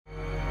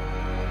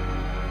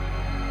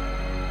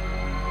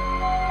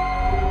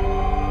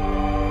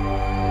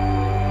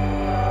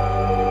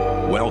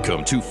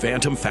Welcome to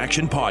Phantom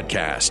Faction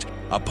Podcast,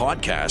 a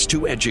podcast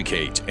to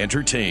educate,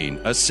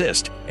 entertain,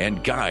 assist,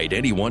 and guide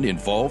anyone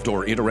involved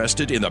or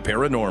interested in the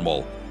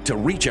paranormal. To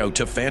reach out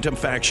to Phantom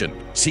Faction,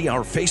 see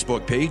our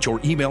Facebook page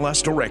or email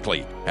us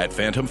directly at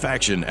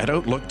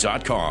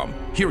phantomfaction@outlook.com.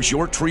 Here's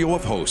your trio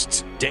of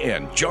hosts,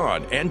 Dan,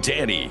 John, and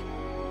Danny.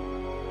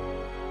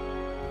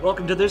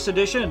 Welcome to this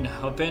edition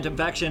of Phantom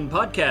Faction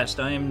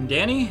Podcast. I'm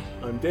Danny.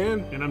 I'm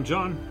Dan. And I'm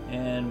John.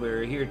 And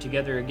we're here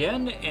together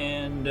again,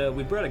 and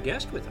we brought a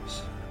guest with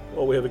us.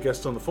 Well, we have a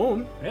guest on the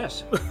phone.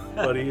 Yes.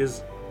 But he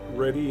is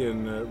ready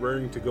and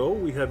raring to go.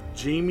 We have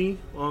Jamie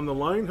on the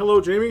line. Hello,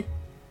 Jamie.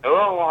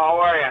 Hello, how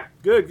are you?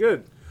 Good,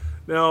 good.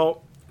 Now,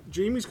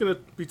 Jamie's going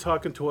to be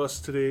talking to us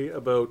today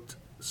about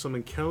some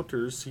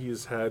encounters he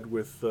has had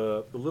with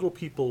the little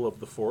people of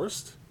the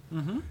forest.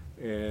 Mm-hmm.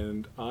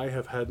 And I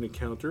have had an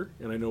encounter,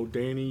 and I know,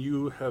 Danny,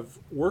 you have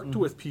worked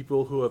with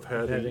people who have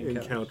had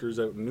encounters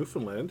out in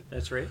Newfoundland.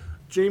 That's right.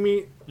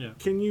 Jamie,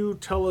 Can you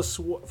tell us,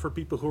 for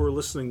people who are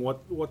listening,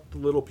 what the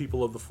little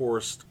people of the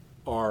forest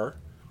are?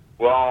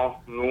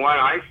 Well, the one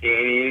I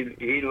seen,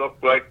 he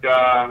looked like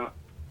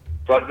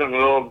pleasant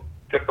little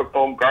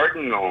typical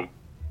garden gnome.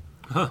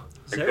 Huh.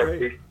 Is that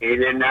Except right? he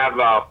didn't have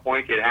a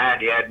pointed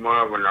hat. He had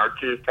more of an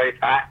archer's type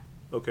hat.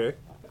 Okay.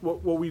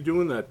 What were you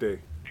doing that day?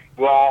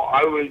 Well,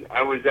 I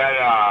was at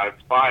a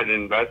spot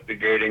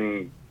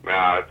investigating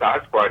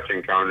Sasquatch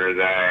encounter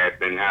that I had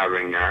been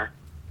having there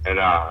at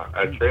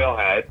a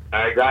trailhead.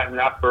 I had gotten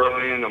up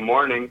early in the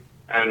morning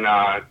and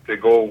to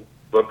go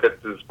look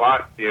at the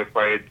spot, see if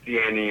I had seen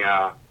any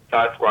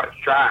Sasquatch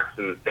tracks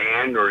in the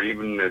sand or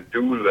even the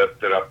dew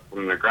lifted up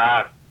from the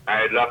grass. I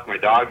had left my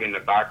dog in the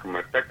back of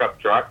my pickup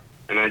truck,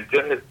 and I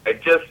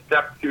just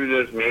stepped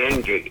through this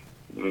man gate,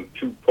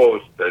 two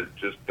posts that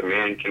just the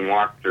man can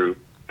walk through.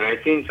 And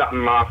I seen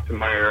something off to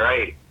my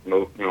right,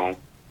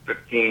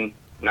 15,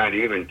 not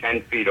even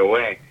 10 feet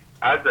away.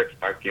 I was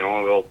expecting,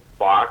 a little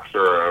fox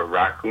or a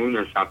raccoon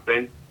or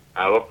something.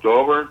 I looked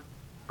over,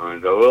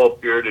 and a little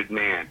bearded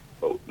man,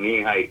 about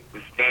knee height,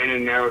 was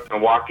standing there with a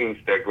walking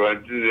stick. Well,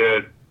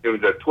 it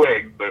was a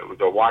twig, but it was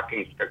a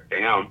walking stick to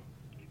him.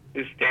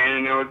 He's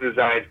standing there with his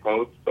eyes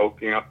closed,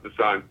 soaking up the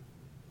sun.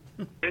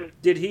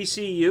 Did he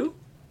see you?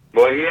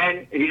 Well, he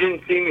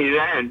didn't see me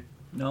then.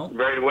 No.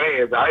 Right away,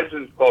 his eyes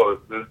was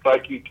closed. It's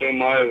like he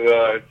came out of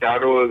the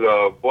shadow of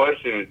the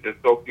bush and was just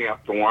soaking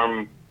up the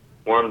warm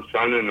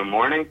sun in the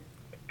morning.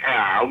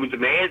 Yeah, I was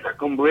amazed. I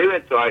couldn't believe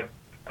it. So I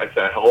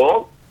said,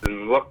 hello,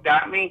 and looked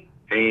at me,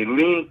 and he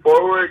leaned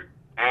forward,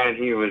 and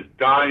he was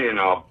gone in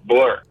a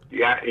blur.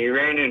 Yeah, he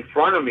ran in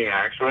front of me,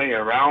 actually,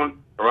 around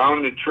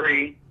the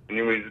tree, and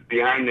he was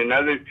behind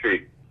another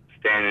tree,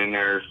 standing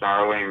there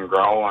snarling and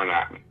growling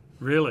at me.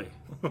 Really?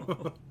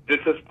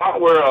 It's a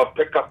spot where a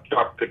pickup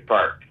truck could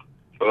park.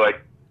 So, it's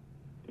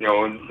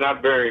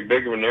not very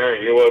big of an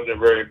area. It wasn't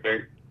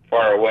very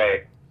far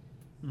away.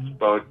 Mm-hmm.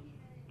 But,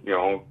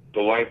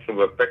 the length of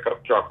a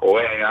pickup truck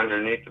away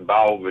underneath the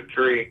bough of a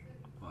tree.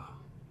 Wow.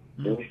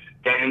 He's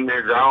standing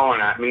there growling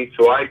at me.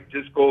 So I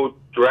just go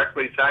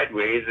directly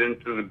sideways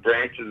into the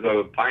branches of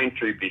a pine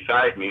tree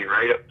beside me,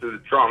 right up to the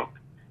trunk.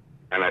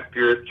 And I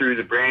peer through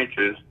the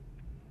branches.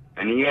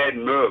 And he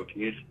hadn't moved.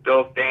 He's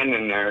still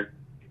standing there,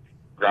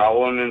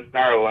 growling and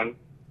snarling.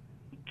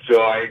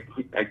 So I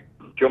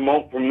come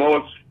out from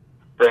those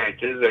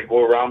branches. I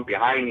go around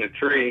behind the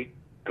tree,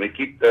 and I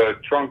keep the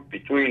trunk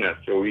between us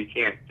so he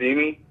can't see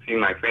me, see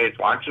my face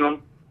watching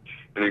him.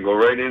 And I go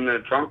right into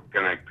the trunk,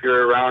 and I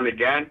peer around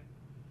again,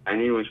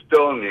 and he was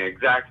still in the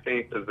exact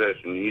same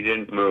position. He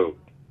didn't move.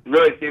 He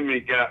really seemed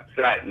to get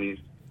upset, and he's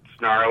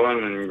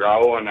snarling and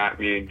growling at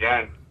me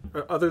again.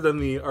 Other than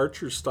the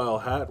archer-style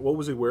hat, what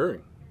was he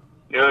wearing?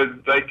 It was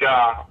like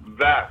a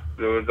vest.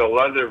 It was a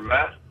leather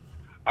vest.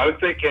 I was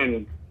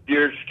thinking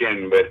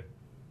deerskin, but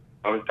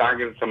I was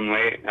talking to some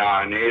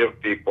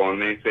native people,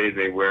 and they say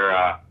they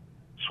wear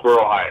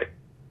squirrel hide,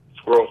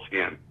 squirrel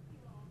skin.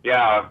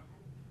 Yeah,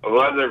 a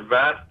leather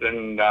vest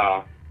and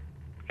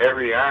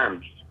hairy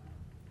arms.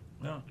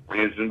 No.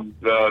 It's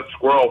the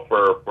squirrel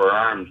for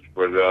arms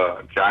for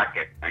the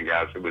jacket, I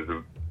guess. It was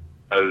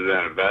other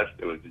than a vest,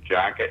 it was a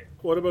jacket.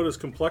 What about his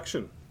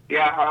complexion?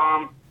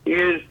 Yeah,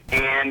 his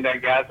hand, I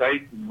guess.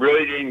 I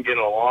really didn't get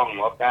a long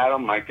look at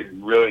him. I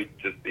could really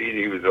just see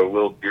he was a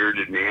little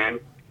bearded man.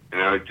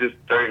 And I was just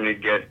starting to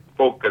get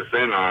focus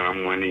in on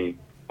him when he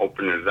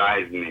opened his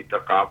eyes and he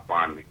took off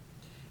on me.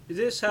 Did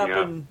this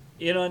happen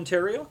in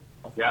Ontario?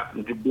 Yeah,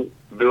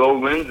 below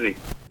Lindsay.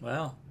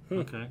 Wow.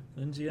 Okay.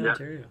 Lindsay, Yeah.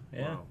 Ontario.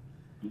 Yeah. Wow.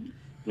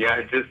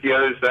 Yeah, just the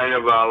other side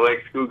of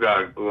Lake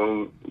Scugog,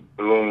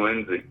 below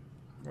Lindsay.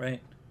 Right.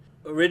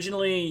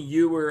 Originally,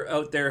 you were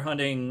out there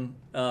hunting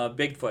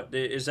Bigfoot.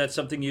 Is that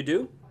something you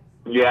do?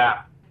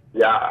 Yeah.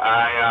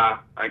 I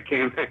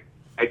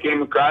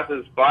came across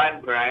a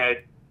spot where I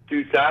had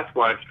two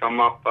Sasquatch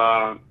come up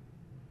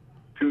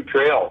two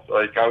trails.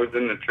 Like I was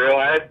in the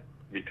trailhead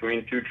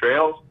between two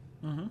trails.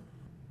 Mm-hmm.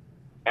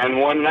 And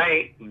one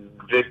night,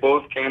 they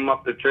both came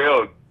up the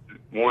trail,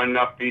 one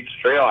up each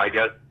trail, I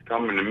guess,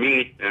 coming to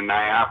meet, and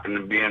I happened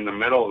to be in the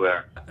middle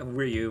there.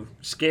 Were you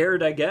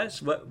scared, I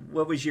guess? What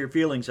was your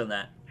feelings on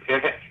that?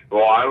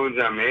 Well, I was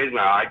amazed.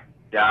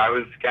 I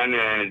was kind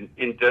of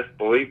in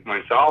disbelief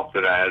myself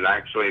that I had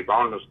actually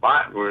found a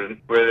spot where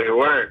they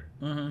were.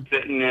 Mm-hmm.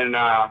 Sitting in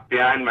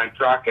behind my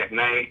truck at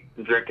night,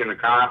 drinking a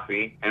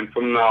coffee, and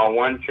from the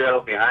one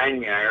trail behind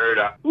me, I heard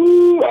a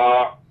woo.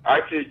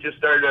 Actually, it just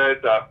started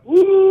as a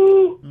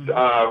woo,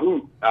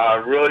 woo,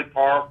 really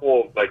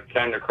powerful, like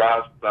kind of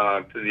crossed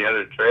to the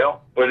other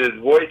trail. But his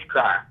voice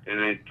cracked, and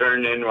it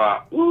turned into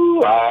a woo.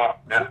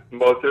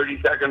 About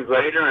 30 seconds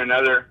later,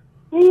 another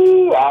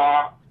woo.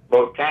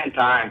 About 10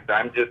 times.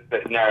 I'm just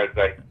sitting there. It's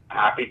like,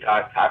 happy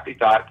thoughts, happy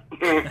thoughts.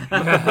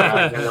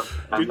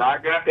 I'm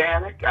not going to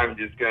panic. I'm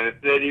just going to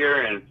sit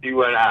here and see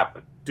what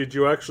happens. Did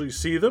you actually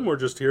see them or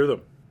just hear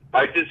them?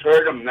 I just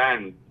heard them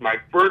then. My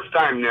first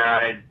time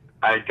there,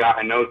 I got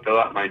a note to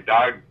let my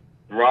dog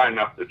run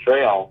up the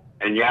trail.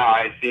 And yeah,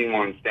 I seen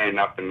one stand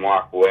up and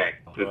walk away.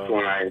 That's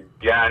when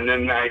and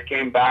then I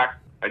came back.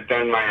 I'd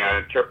done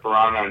my trip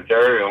around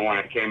Ontario. When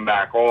I came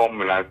back home,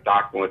 and I was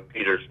talking with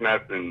Peter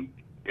Smith in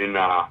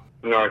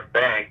North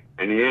Bay,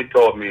 and he had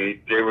told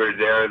me they were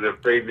there the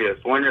previous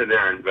winter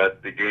there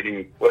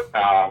investigating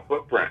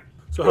footprints.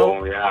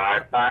 So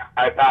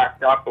I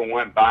packed up and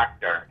went back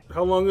there.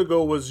 How long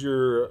ago was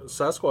your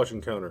Sasquatch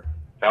encounter?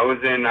 That was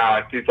in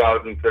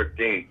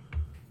 2013.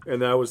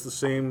 And that was the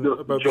same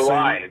about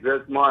July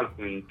this month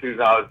in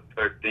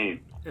 2013.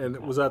 And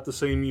was that the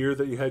same year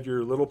that you had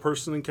your little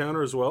person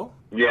encounter as well?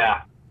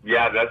 Yeah.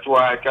 That's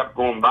why I kept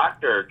going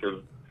back there,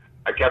 because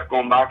I kept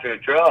going back to the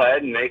trailhead,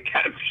 and they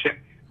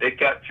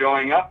kept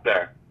showing up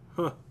there.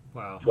 Huh.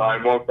 Wow. So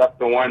I woke up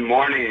the one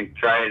morning and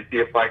tried to see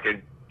if I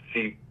could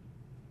see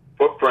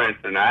footprints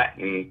and that,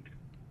 and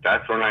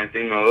that's when I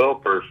seen the little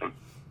person.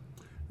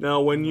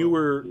 Now, when you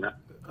were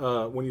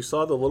when you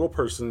saw the little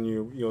person,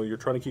 you're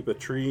trying to keep a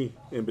tree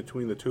in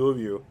between the two of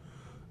you.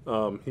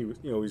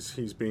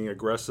 He's being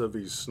aggressive,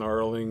 he's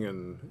snarling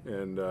and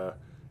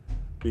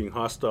being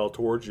hostile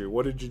towards you.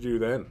 What did you do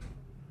then?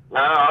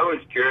 I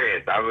was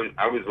curious. I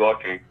was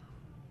looking,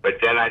 but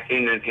then I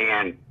seen his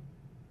hand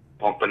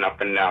pumping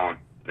up and down.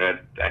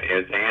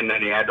 His hand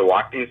that he had the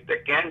walking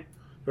stick in,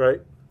 right?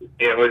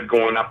 It was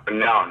going up and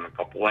down a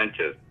couple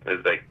inches. It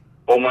was like,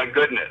 oh my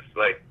goodness!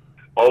 Like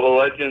all the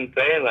legends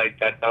say, like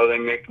that's how they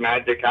make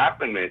magic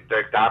happen. They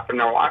start tapping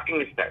their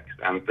walking sticks.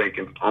 I'm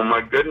thinking, oh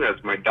my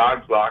goodness, my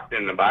dog's locked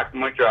in the back of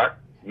my truck.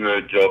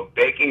 The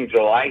baking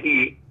July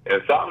heat.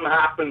 If something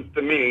happens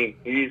to me,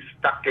 he's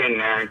stuck in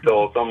there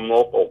until some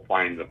local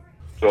finds him.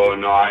 So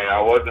no,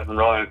 I wasn't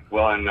really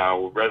willing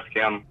to risk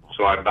him.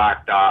 So I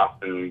backed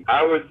off, and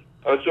I was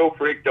so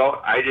freaked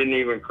out, I didn't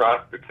even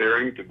cross the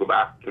clearing to go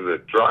back to the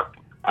truck.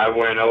 I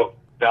went out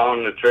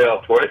down the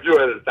trail towards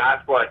where the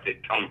Sasquatch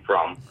had come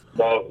from.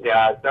 So,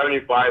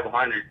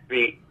 7,500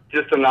 feet,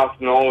 just enough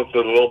snow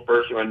so the little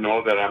person would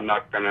know that I'm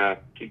not going to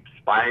keep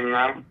spying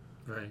around.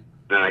 Right.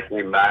 Then I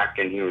came back,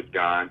 and he was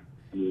gone.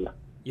 Yeah.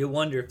 You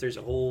wonder if there's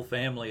a whole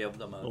family of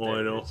them out there.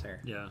 I know.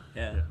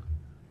 Yeah.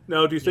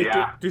 Now, do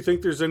you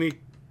think there's any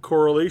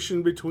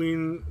correlation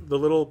between the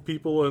little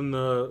people and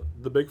the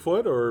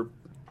Bigfoot, or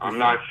I'm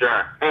not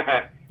sure.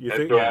 You That's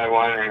think? what I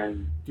want.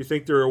 Do you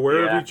think they're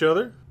aware of each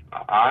other?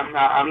 I'm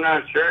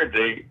not sure.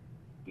 They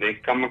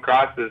come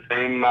across the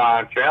same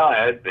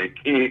trailhead. They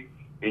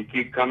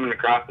keep coming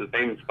across the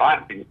same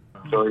spot.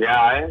 So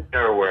I think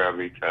they're aware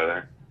of each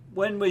other.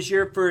 When was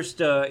your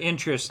first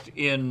interest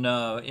in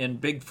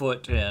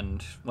Bigfoot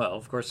and, well,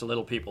 of course, the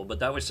little people, but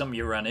that was something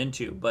you run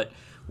into. But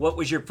what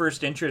was your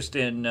first interest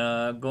in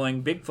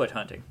going Bigfoot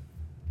hunting?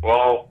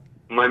 Well,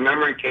 my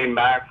memory came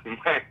back from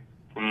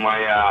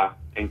my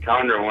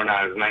encounter when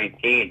I was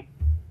 19.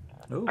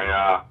 Ooh. When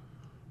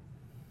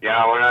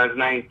I was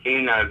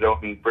 19, I was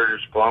out in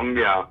British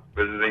Columbia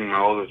visiting my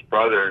oldest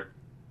brother,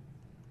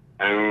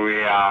 and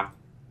we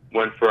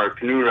went for a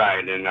canoe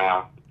ride in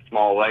a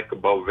small lake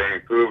above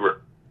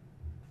Vancouver.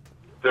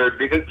 They're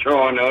being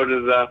thrown out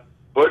of the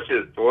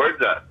bushes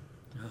towards us,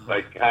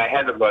 like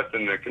ahead of us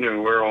in the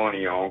canoe. We're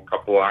only a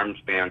couple arm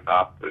stands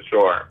off the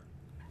shore.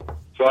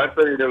 So I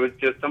figured it was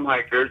just some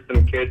hikers,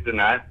 some kids and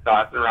that,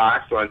 tossing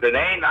rocks. So I said,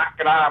 hey, knock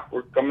it off.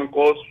 We're coming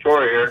close to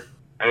shore here.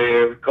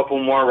 And a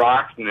couple more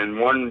rocks, and then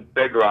one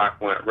big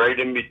rock went right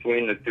in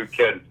between the two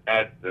kids'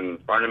 heads in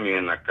front of me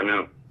in the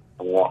canoe.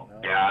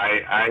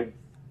 I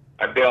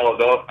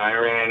bailed out. I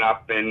ran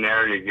up in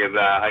there to give the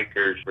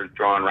hikers for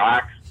throwing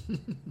rocks.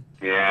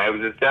 It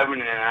was a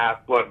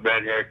 7.5-foot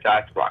red-haired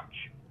Sasquatch.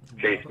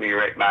 Chased me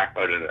right back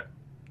out of there.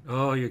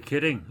 Oh, you're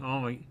kidding!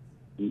 Oh my!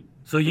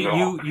 So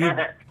you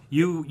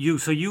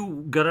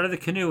got out of the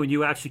canoe and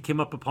you actually came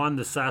up upon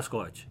the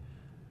Sasquatch.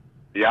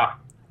 Yeah.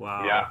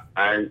 Wow. Yeah,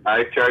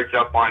 I charged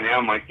up on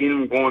him. I seen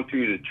him going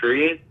through the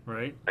trees.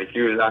 Right. Like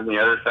he was on the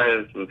other side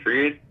of some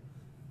trees.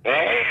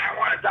 Hey, I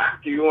want to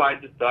talk to you. I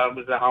just thought it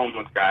was a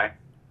homeless guy.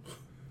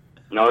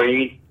 No,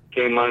 he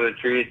came out of the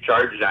trees,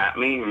 charged at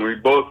me, and we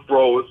both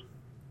froze.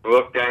 We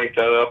looked at each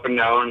other up and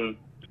down, and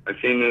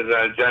I seen his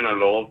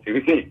genitals. He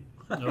was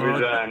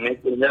a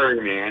naked,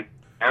 hairy man.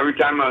 Every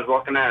time I was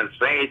looking at his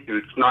face, he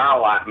would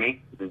snarl at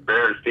me and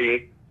bare his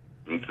teeth.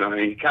 And so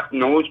he kept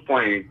nose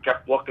pointing, he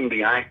kept looking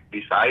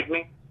beside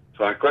me.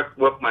 So I quick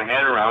whipped my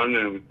head around,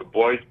 and it was the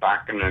boys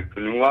backing the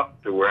canoe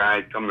up to where I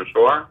had come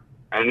ashore.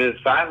 And as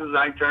fast as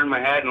I turned my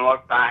head and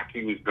looked back,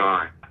 he was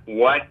gone.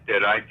 What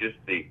did I just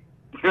see?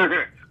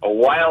 A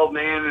wild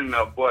man in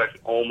the bush.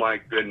 Oh my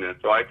goodness!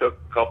 So I took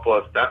a couple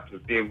of steps to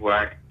see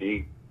where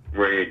he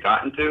had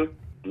gotten to,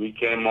 and he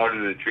came out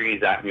of the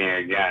trees at me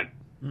again.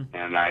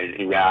 And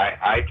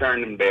I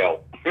turned and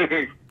bailed.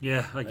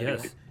 Yeah, I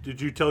guess. Did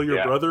you tell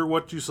your brother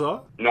what you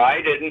saw? No,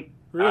 I didn't.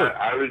 Really?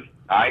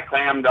 I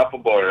clammed up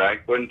about it. I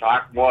couldn't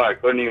talk about it. I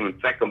couldn't even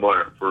think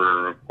about it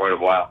for quite a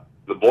while.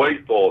 The boys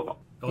told them.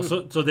 Oh,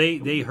 so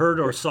they heard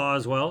or saw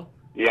as well?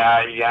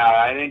 Yeah.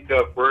 I think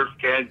the first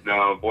kid,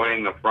 the boy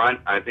in the front,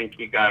 I think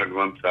he got a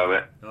glimpse of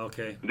it.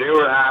 Okay. They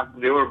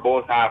were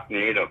both half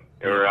native.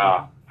 They were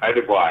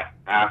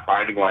half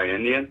Haida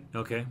Indian.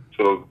 Okay.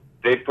 So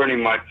they pretty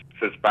much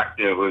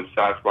suspected it was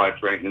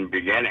Sasquatch right in the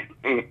beginning.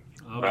 Okay.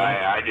 But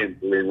I didn't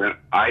believe it.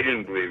 I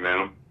didn't believe in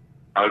him.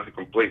 I was a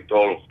complete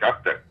total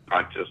skeptic,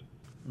 not just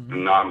a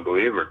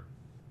non-believer.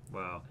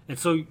 Wow. And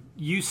so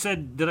you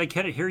said, did I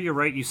hear you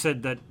right? You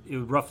said that it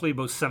was roughly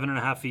about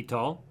 7.5 feet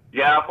tall?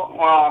 Yeah,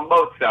 well,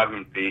 about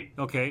 7 feet.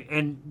 Okay.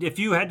 And if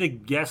you had to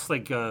guess,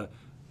 like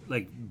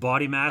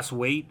body mass,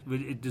 weight,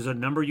 is there a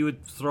number you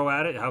would throw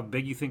at it? How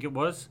big you think it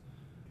was?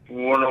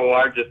 One of the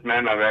largest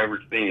men I've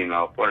ever seen,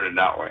 I'll put it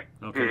that way.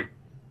 Okay.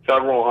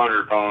 Several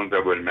 100 pounds, I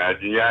would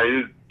imagine. Yeah, he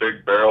was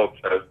big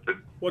barrel-chested.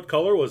 What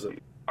color was it? He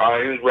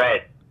was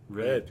red.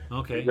 Red.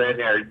 Okay. Red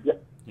hair.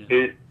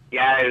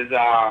 Yeah. His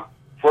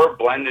fur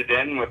blended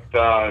in with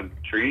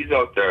trees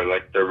out there,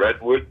 like the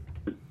redwood.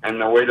 And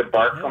the way the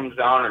bark comes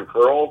down and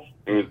curls,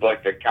 it was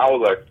like a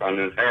cowlick on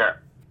his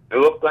hair. It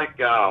looked like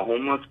a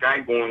homeless guy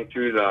going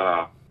through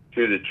the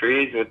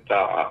trees with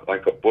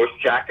like a bush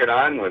jacket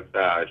on with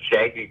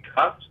shaggy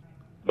cuffs.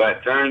 But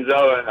it turns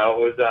out it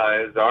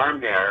was his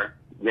arm hair.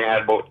 He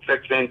had about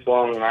 6-inch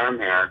long arm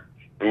hair.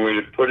 And when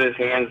he put his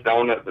hands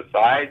down at the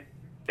side,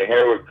 the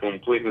hair would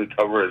completely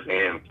cover his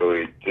hands. So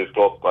he just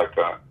looked like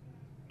a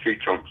tree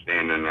trunk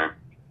standing there.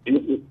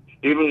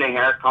 Even the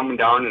hair coming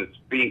down his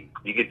feet,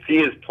 you could see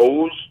his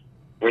toes.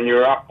 When you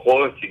were up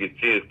close, you could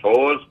see his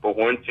toes. But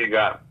once you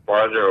got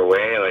farther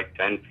away, like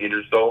 10 feet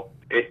or so,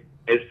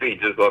 his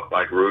feet just looked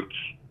like roots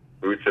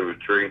of a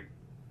tree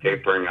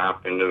tapering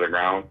up into the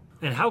ground.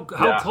 And how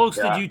close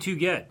did you two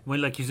get?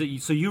 When, like you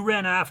said, so you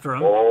ran after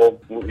him? Oh,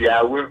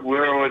 yeah, we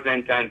were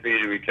within 10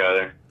 feet of each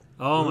other.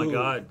 Oh my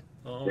God!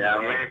 Oh,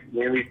 yeah,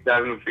 maybe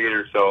 7 feet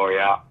or so.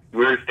 Yeah,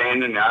 we were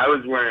standing there. I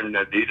was wearing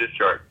an Adidas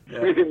shirt.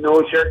 Yeah.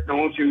 No shirt,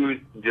 no shoes,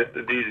 just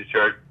Adidas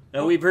shirt.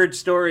 Now we've heard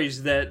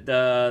stories that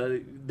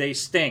they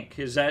stink.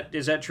 Is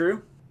that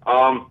true?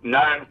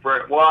 Not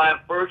for. Well,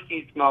 at first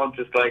he smelled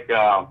just like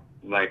a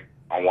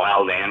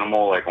wild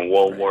animal, like a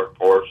World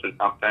horse or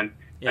something.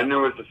 Yeah. And there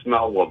was the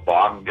smell of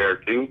bog there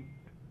too.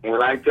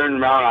 When I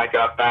turned around, I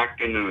got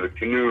back into the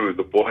canoe.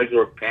 The boys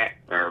were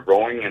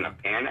rowing in a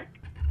panic.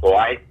 So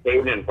I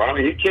stayed in front of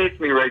him. He chased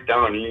me right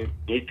down.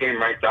 He came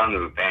right down to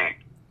the bank.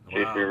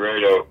 Chased me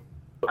right out.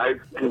 I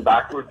went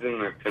backwards in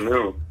the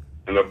canoe,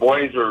 and the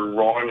boys were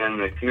rowing, and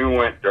the canoe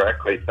went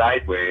directly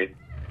sideways.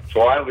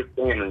 So I was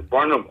staying in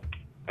front of him.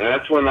 And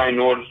that's when I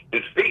noticed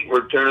his feet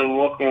were turning,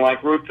 looking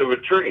like roots of a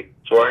tree.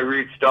 So I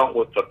reached out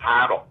with the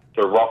paddle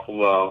to ruffle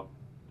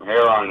the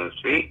hair on his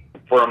feet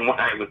from what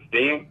I was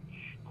seeing.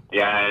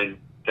 Yeah, and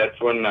that's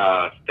when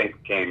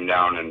stink came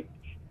down, and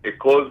it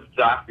closes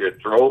off your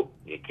throat.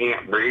 You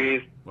can't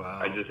breathe. Wow.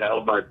 I just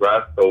held my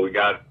breath till we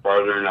got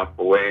farther enough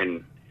away,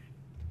 and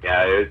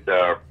yeah, it's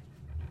a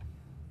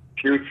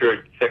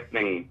putrid,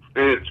 sickening,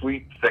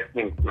 sweet,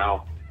 sickening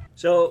smell.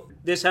 So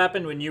this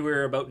happened when you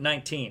were about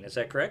 19, is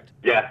that correct?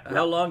 Yeah.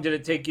 How long did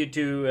it take you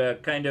to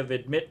kind of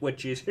admit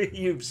what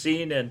you've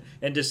seen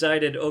and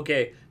decided,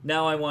 okay,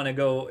 now I want to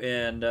go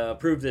and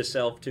prove this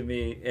self to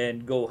me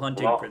and go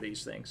hunting for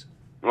these things?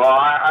 Well,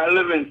 I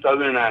live in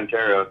southern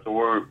Ontario,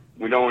 so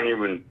we don't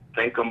even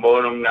think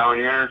about them down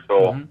here.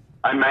 So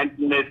I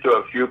mentioned it to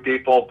a few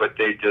people, but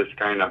they just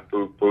kind of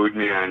poo-pooed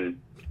me, and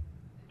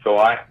so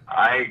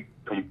I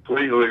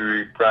completely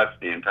repressed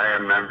the entire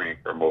memory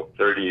for about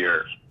 30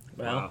 years.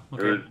 Wow.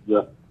 Okay.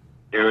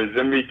 It was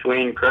in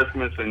between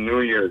Christmas and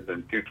New Year's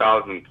in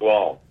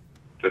 2012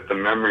 that the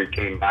memory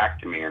came back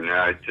to me, and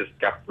I just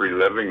kept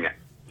reliving it.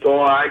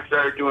 So I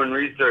started doing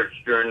research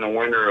during the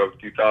winter of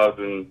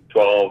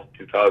 2012,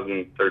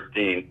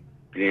 2013,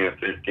 beginning of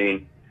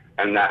 13,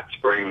 and that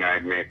spring I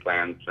made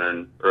plans,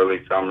 and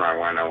early summer I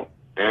went out.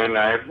 And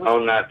I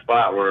found that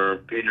spot where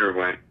Peter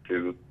went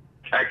to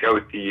check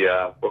out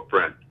the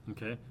footprint.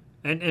 Okay.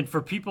 And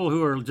for people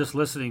who are just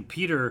listening,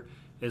 Peter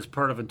is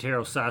part of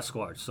Ontario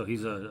Sasquatch, so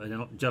he's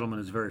a gentleman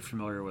who's very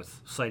familiar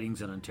with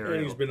sightings in Ontario.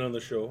 And he's been on the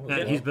show.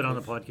 And he's been on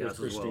the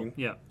podcast as well.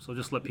 Yeah, so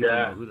just let people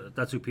know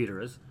that's who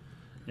Peter is.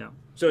 Yeah.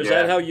 So is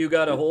that how you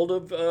got a hold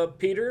of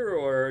Peter,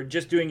 or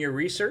just doing your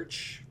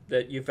research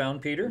that you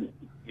found Peter?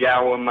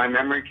 Yeah, when my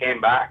memory came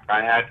back,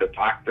 I had to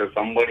talk to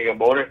somebody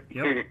about it.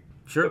 Yep.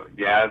 Sure.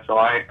 So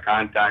I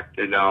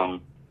contacted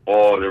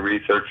the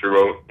researcher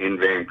out in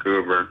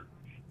Vancouver,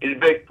 He's a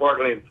big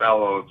portly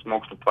fellow,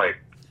 smokes a pipe.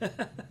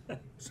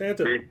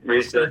 Santa.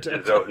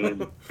 Researches out in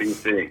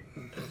BC.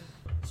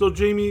 So,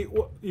 Jamie,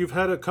 you've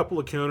had a couple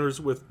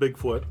encounters with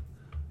Bigfoot.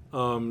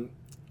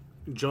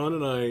 John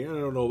and I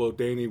don't know about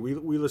Danny, we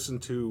listen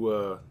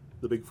to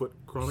the Bigfoot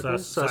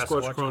Chronicles,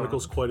 Sasquatch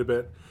Chronicles quite a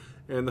bit.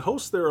 And the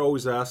host there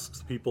always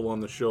asks people on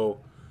the show,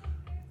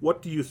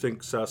 what do you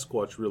think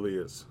Sasquatch really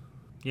is?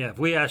 Yeah, if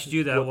we asked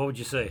you that, what would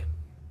you say?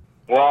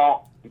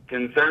 Well,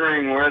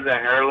 considering we're the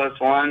hairless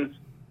ones,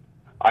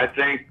 I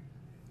think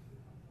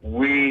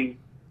we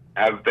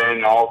have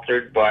been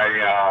altered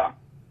by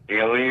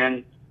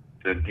aliens,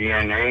 the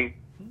DNA,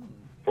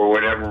 for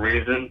whatever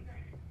reason.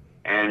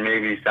 And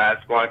maybe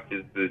Sasquatch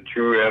is the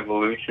true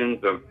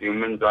evolutions of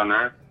humans on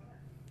Earth,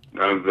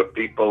 of the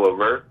people of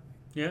Earth.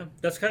 Yeah,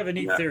 that's kind of a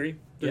neat theory.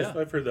 Yeah.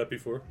 I've heard that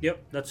before.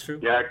 Yep, that's true.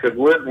 Yeah, because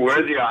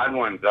we're the odd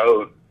ones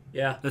out.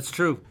 Yeah. That's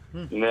true.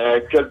 Yeah,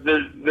 because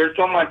there's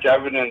so much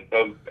evidence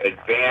of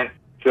advanced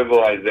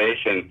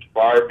civilizations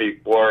far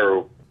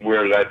before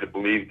we're led to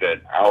believe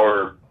that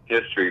our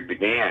history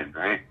began,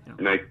 right? Yeah.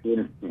 Like,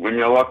 when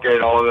you look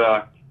at all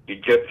the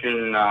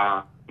Egyptian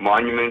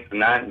monuments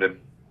and that, and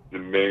the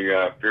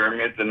big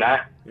pyramids and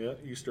that, Yeah,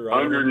 Easter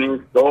Island.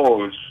 underneath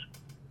those,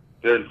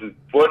 there's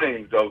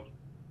footings of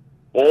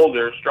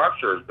older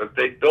structures that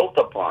they built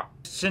upon.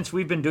 Since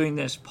we've been doing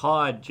this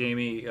pod,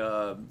 Jamie,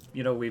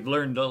 we've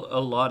learned a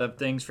lot of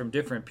things from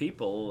different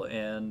people,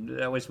 and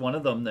that was one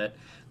of them, that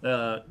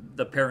the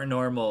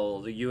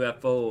paranormal, the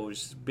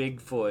UFOs,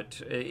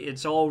 Bigfoot,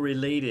 it's all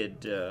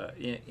related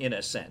in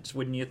a sense.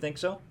 Wouldn't you think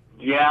so?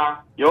 Yeah,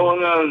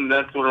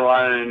 that's what a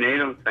lot of the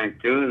natives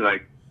think too.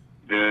 Like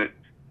the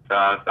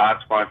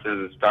Sasquatch are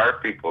the star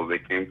people. They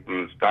came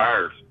from the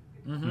stars,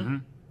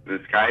 the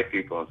sky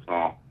people.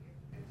 So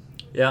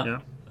Yeah.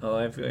 Oh,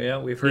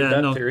 we've heard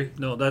that theory.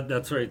 No,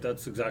 that's right.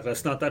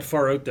 That's not that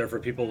far out there for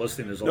people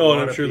listening. There's a No, lot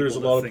and I'm of sure there's a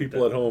people lot that of think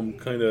people that. at home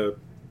kind of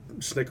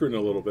snickering a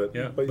little bit.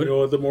 Yeah, but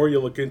but- the more you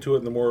look into it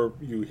and the more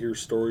you hear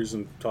stories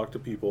and talk to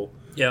people,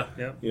 Yeah.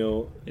 Yeah.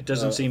 It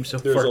doesn't seem so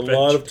there's far-fetched. a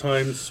lot of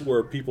times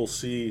where people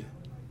see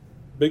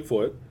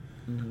Bigfoot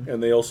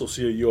and they also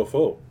see a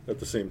UFO at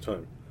the same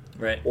time.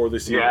 Right. Or they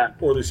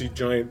see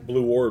giant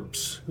blue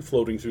orbs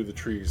floating through the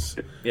trees.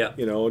 Yeah.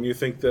 And you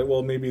think that,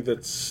 well, maybe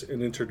that's an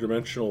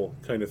interdimensional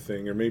kind of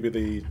thing, or maybe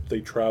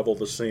they travel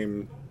the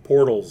same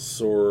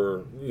portals,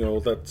 or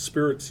that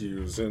spirits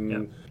use.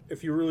 And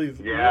if you really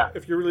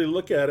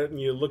look at it and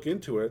you look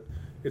into it,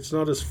 it's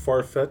not as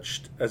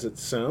far-fetched as it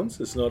sounds.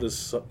 It's not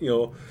as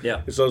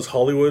it's not as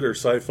Hollywood or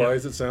sci-fi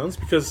as it sounds,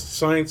 because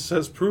science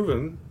has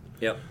proven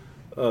Yep.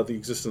 the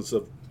existence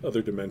of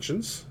other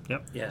dimensions.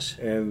 Yep. Yes.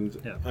 And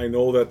Yeah. I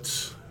know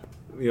that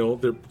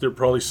they're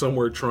probably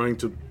somewhere trying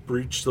to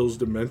breach those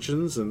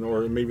dimensions,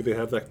 or maybe they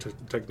have that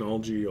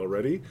technology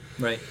already.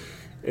 Right.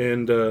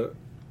 And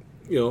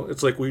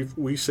it's like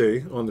we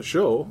say on the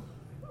show,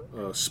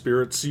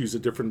 spirits use a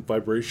different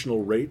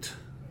vibrational rate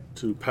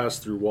to pass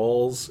through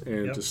walls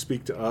and to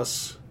speak to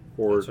us,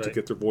 or That's to right.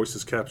 get their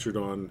voices captured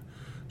on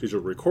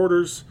digital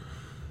recorders.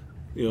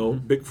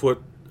 Bigfoot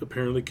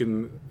apparently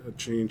can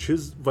change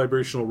his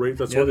vibrational rate.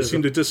 That's why they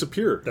seem to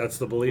disappear. That's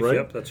the belief. Right?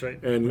 Yep, that's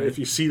right. And Right. if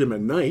you see them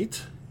at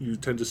night, you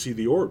tend to see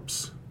the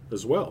orbs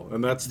as well.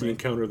 And that's the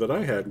encounter that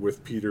I had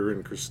with Peter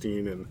and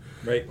Christine and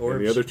Right, and orbs.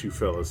 the other two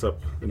fellas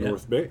up in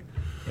North Bay.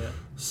 Yeah.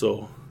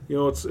 So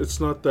it's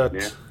not that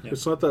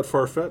it's not that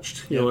far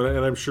fetched. And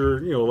I'm sure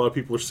a lot of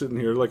people are sitting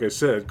here, like I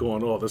said,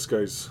 going, "Oh, this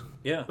guy's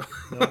Yeah.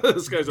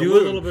 this guy's Do a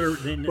loon." little bit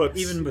of, But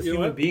even with you know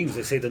human what? beings,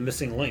 they say the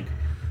missing link.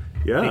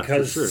 Yeah,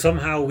 Because for sure.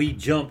 somehow we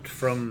jumped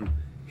from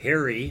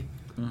hairy,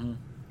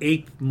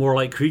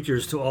 ape-more-like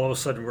creatures to all of a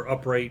sudden we're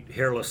upright,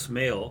 hairless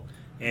male.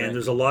 And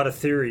there's a lot of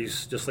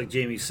theories, just like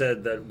Jamie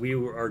said, that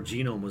our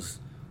genome was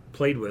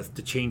played with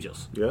to change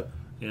us. Yeah.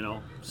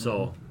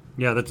 So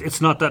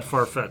it's not that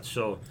far-fetched.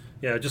 So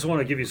I just want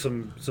to give you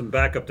some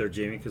backup there,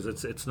 Jamie, because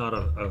it's not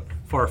a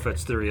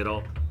far-fetched theory at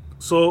all.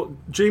 So,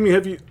 Jamie,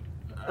 have you,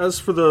 as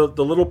for the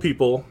little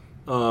people,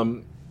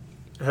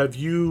 have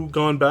you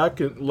gone back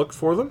and looked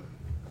for them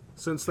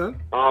since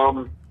then?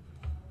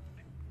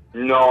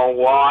 No,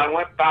 well, I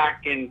went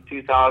back in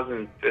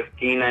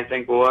 2015, I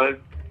think it was,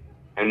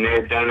 and they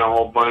had done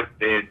a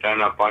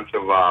bunch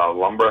of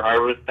lumber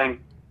harvesting,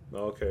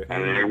 Okay.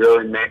 and they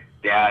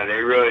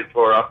really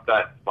tore up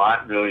that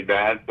spot really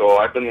bad, so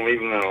I've been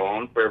leaving it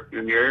alone for a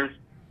few years.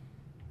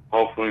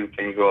 Hopefully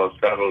things will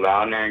settle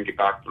down there and get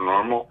back to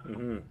normal.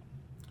 Mm-hmm.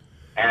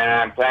 And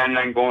I'm planning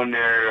on going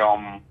there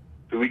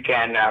the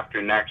weekend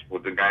after next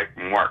with the guy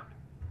from work.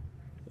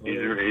 He's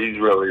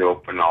really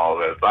open to all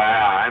this.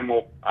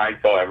 I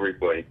tell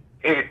everybody.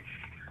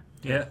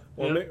 Yeah.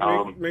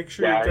 Well, make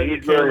sure you take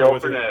he's the really camera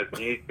with open you. to it.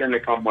 He's going to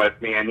come with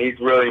me, and he's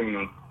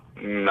really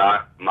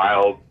not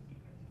mild.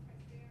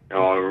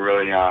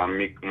 Really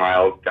meek,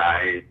 mild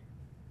guy.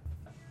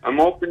 I'm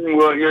hoping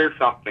we'll hear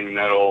something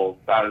that'll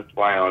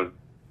satisfy our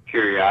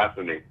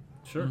curiosity.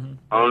 Sure.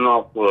 I don't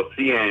know if we'll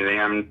see anything.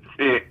 I'm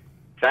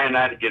trying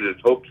not to get his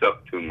hopes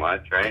up too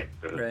much, right?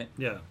 Right.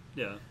 Yeah.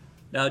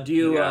 Now, do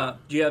you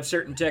have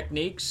certain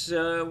techniques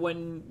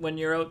when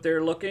you're out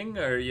there looking?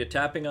 Are you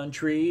tapping on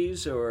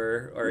trees,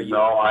 or are you?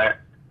 No,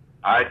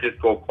 I just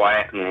go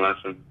quiet and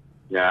listen.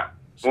 Yeah.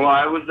 Well,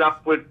 I was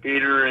up with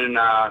Peter in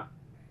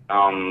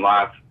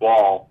last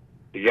fall.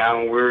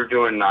 Yeah, we were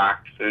doing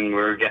knocks, and we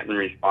were getting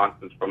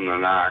responses from the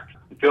knocks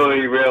until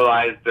he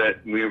realized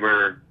that we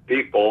were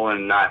people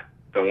and not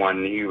the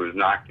one he was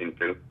knocking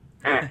to.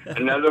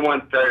 Another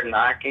one started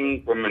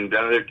knocking from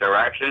another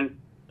direction,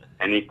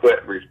 and he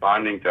quit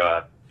responding to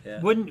us. Yeah.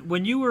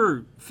 When you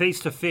were face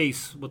to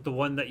face with the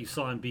one that you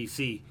saw in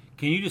BC,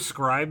 can you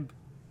describe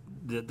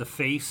the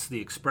face,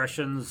 the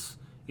expressions?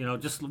 You know,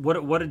 just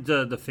what did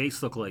the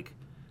face look like?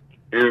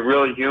 It was a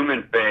really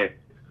human face.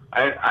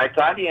 I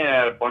thought he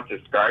had a bunch of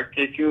scar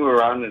tissue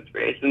around his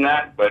face and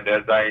that, but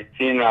as I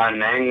seen on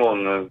an angle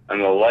in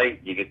the light,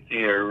 you could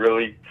see a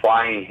really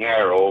fine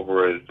hair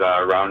over his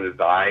around his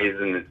eyes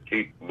and his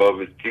cheek, above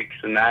his cheeks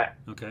and that.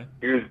 Okay.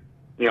 He was,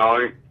 he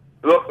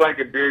looked like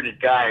a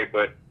bearded guy,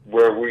 but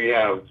where we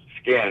have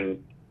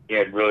skin, he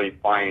had really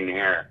fine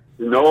hair.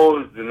 The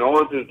nose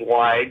is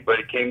wide, but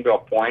it came to a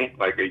point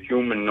like a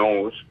human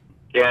nose.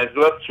 Yeah, his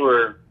lips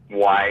were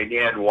wide. He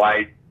had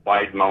wide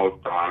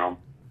mouth on him.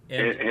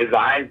 His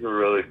eyes were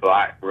really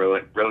black,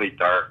 really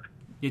dark.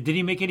 Yeah, did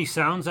he make any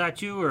sounds at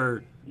you,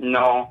 or?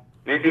 No,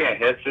 maybe a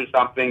hiss or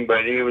something,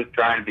 but he was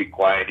trying to be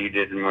quiet. He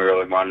didn't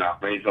really want to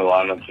raise a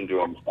lot of attention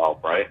to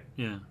himself, right?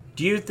 Yeah.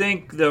 Do you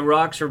think the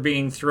rocks were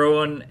being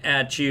thrown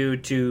at you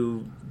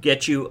to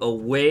get you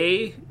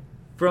away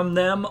from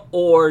them,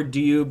 or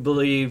do you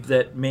believe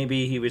that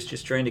maybe he was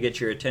just trying to get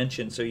your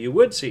attention so you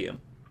would see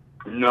him?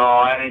 No,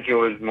 I think it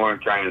was more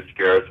trying to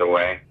scare us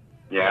away.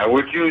 Yeah,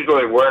 which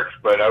usually works,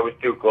 but I was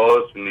too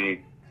close, and he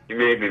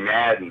made me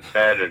mad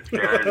instead of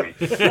scaring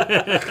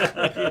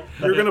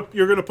me.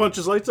 You're gonna punch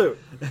his lights out.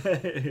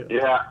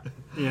 Yeah.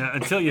 Yeah,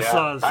 until you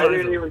saw. I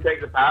didn't even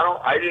take the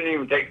paddle. I didn't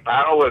even take the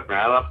paddle with me.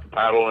 I left the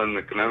paddle in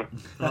the canoe.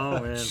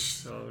 Oh man.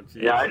 Oh,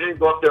 geez. Yeah, I didn't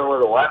go up there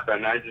with a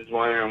weapon. I just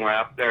went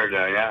up there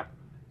to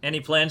Any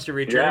plans to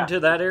return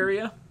to that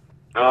area?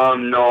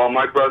 No,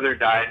 my brother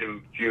died a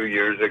few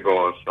years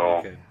ago, so.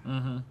 Okay.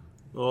 Mm-hmm.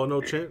 Oh,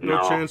 no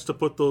chance to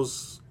put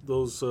those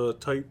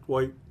tight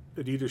white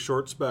Adidas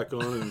shorts back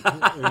on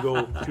and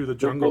go through the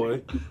jungle, eh?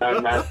 Not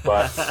in that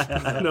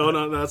spot. No,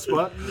 not in that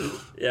spot.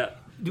 Yeah.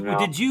 No.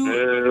 Did you?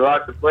 There's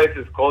lots of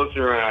places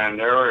closer in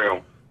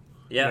Ontario.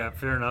 Yeah.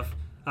 Fair enough.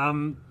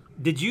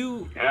 Did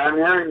you? And I'm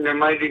hearing there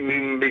might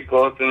even be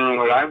closer than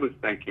what I was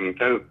thinking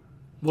too.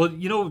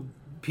 Well,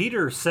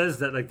 Peter says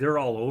that like they're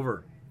all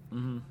over.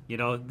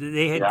 Mm-hmm.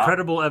 They had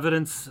credible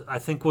evidence. I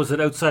think was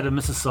it outside of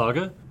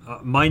Mississauga,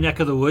 my neck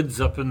of the woods,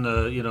 up in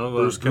the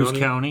Bruce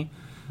County.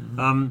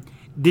 Mm-hmm.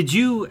 Did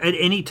you at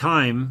any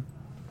time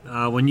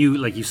when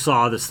you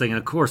saw this thing? And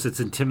of course, it's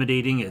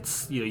intimidating.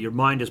 It's your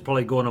mind is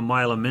probably going a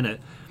mile a minute.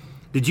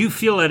 Did you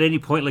feel at any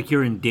point like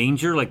you're in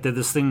danger, like that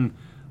this thing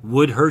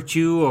would hurt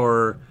you,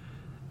 or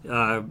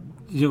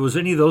was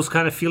any of those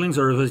kind of feelings,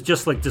 or was it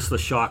just the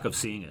shock of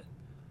seeing it?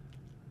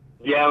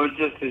 Yeah, it was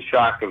just the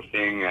shock of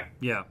seeing it.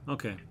 Yeah.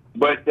 Okay.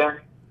 But then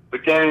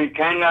it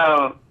kind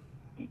of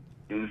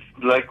is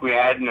like we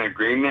had an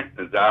agreement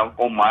that I'll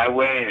go my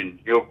way and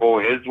he'll go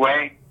his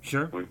way.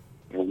 Sure.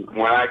 When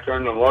I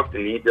turned to look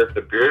and he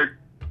disappeared,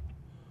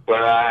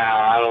 but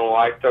I don't know,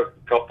 I took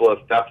a couple of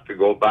steps to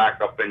go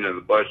back up into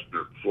the bush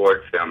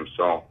towards him,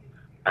 so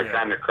I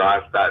kind of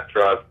crossed that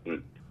trust.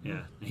 And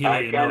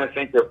I kind of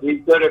think if he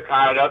could have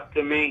caught up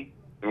to me,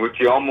 which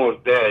he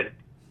almost did,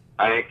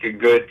 I think a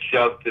good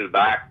shove to the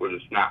back would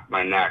have snapped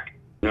my neck.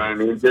 You know what I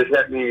mean? Just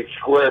hit me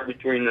square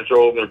between the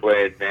shoulder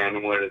blades, man,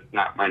 and would have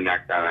snapped my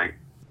neck, I think.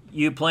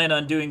 You plan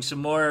on doing some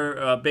more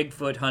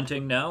Bigfoot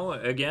hunting now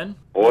again?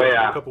 Oh,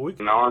 yeah. A couple weeks.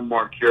 Now I'm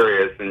more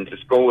curious and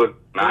just go with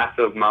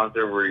massive amounts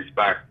of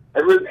respect.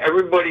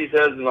 Everybody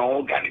says,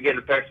 got to get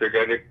a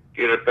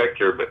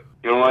picture, but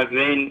you know what?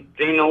 They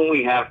know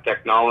we have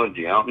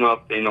technology. I don't know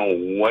if they know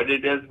what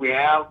it is we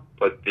have,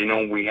 but they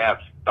know we have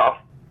stuff.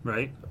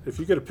 Right. If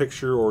you get a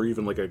picture or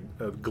even like a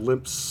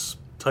glimpse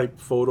type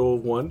photo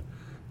of one,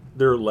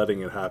 they're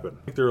letting it happen.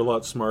 I think they're a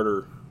lot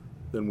smarter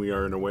than we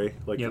are in a way,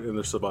 in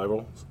the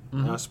survival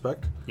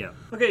aspect. Yeah.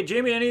 Okay,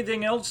 Jamie,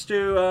 anything else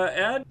to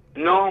add?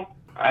 No,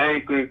 I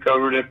think we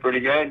covered it pretty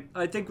good.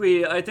 I think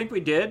we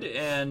did,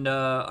 and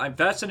I'm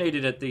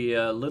fascinated at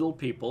the little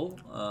people.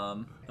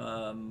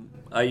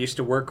 I used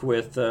to work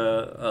with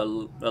a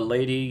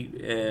lady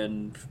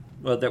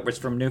that was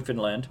from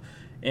Newfoundland,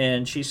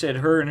 and she said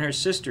her and her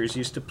sisters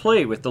used to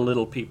play with the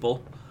little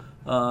people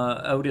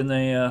out in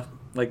the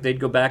they'd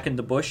go back in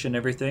the bush and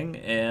everything,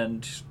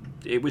 and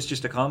it was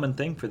just a common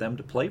thing for them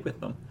to play with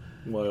them.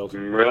 Wild.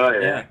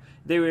 Really? Yeah.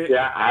 They were.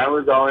 Yeah, I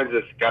was always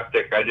a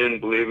skeptic. I didn't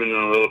believe in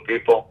the little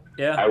people.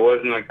 Yeah. I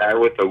wasn't a guy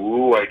with a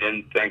woo. I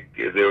didn't think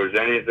there was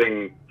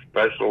anything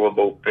special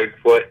about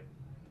Bigfoot.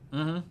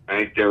 Mm-hmm.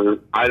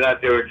 I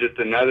thought they were just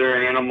another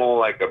animal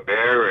like a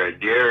bear or a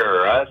deer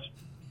or us.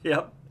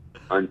 Yep.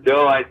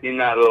 Until I seen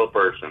that little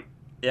person.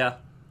 Yeah.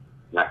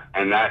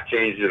 And that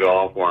changed it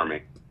all for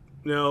me.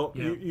 Now,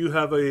 you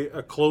have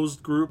a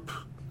closed group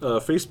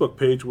Facebook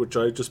page, which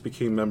I just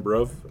became member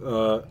of.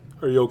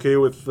 Are you okay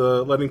with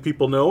letting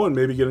people know and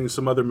maybe getting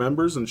some other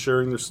members and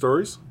sharing their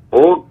stories?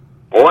 Oh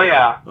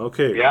yeah.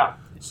 Okay. Yeah.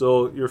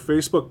 So your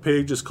Facebook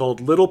page is called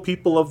Little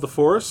People of the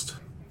Forest,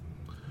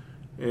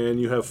 and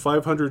you have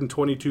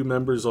 522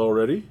 members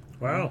already.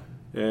 Wow.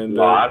 And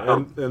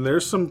Awesome. and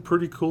there's some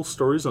pretty cool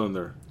stories on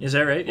there. Is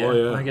that right? Yeah. Oh,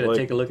 yeah. I got to Like-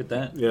 take a look at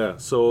that. Yeah.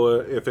 So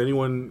if any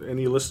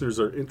listeners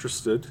are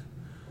interested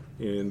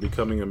in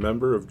becoming a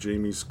member of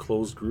Jamie's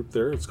closed group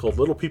there, it's called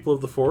Little People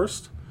of the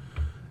Forest.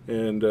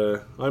 And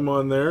I'm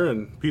on there,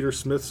 and Peter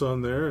Smith's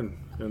on there,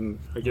 and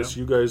I guess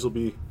you guys will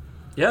be.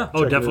 Yeah.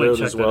 Oh, Checking it definitely out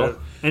check as that well. out.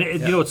 And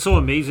you know, it's so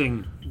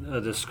amazing. The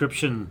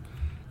description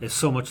is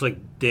so much like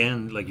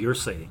Dan, like you're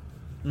saying,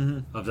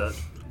 of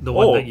the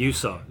one that you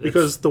saw.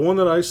 Because the one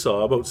that I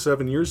saw about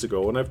 7 years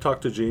ago, and I've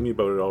talked to Jamie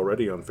about it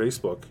already on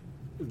Facebook,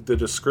 the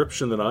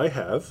description that I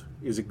have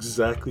is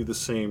exactly the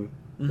same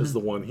as the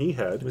one he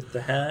had. With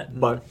the hat. And,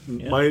 But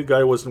my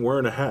guy wasn't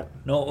wearing a hat.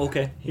 no,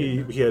 okay. He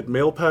had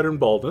male pattern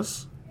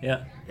baldness,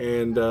 Yeah.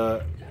 and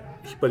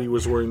but he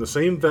was wearing the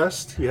same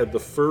vest. He had the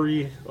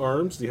furry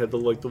arms. He had the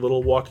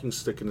little walking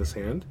stick in his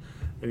hand,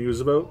 and he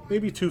was about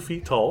maybe 2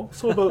 feet tall,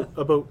 so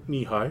about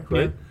knee high,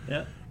 right?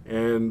 Yeah.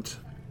 And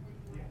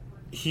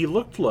he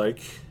looked like,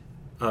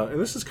 and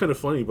this is kind of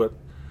funny, but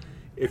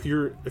if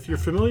you're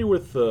familiar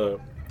with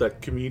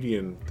that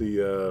comedian,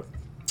 the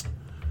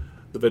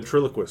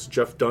ventriloquist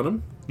Jeff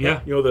Dunham,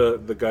 Yeah. you know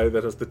the guy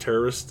that has the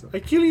terrorist, I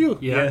kill you,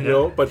 Yeah, you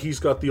know, but he's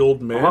got the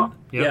old man. Uh-huh.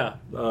 Yeah.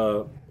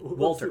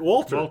 Walter.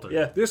 Walter.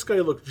 Yeah. This guy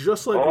looked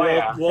just like Oh,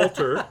 yeah.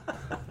 Walter,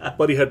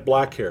 but he had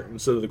black hair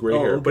instead of the gray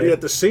hair. But okay. he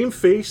had the same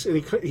face,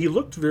 and he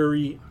looked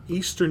very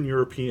Eastern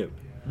European,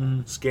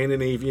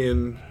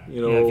 Scandinavian,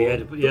 you know, Yeah, if you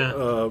had to- yeah.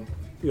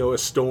 you know,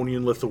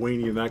 Estonian,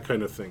 Lithuanian, that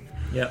kind of thing.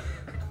 Yeah.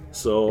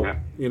 So, Yeah.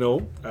 you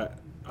know,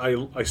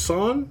 I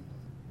saw him.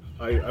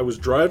 I was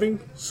driving,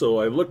 so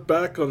I looked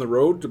back on the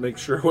road to make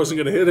sure I wasn't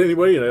going to hit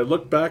anybody, and I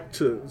looked back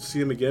to see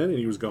him again, and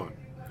he was gone.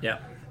 Yeah.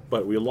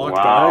 But we locked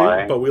Wow,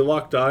 eyes. eh? But we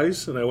locked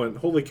eyes, and I went,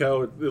 "Holy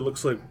cow! It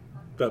looks like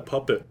that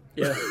puppet."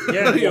 Yeah.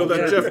 Yeah. You know, that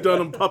yeah. Jeff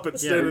Dunham puppet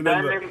standing in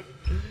the.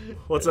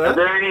 What's Are that?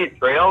 there any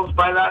trails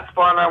by that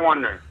spot, I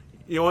wonder?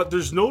 You know what?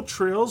 There's no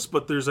trails,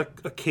 but there's a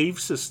cave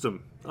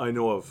system I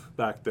know of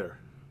back there,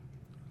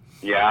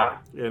 Yeah.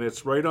 and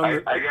it's right on I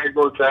the. gotta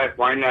go try to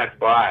find that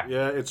spot.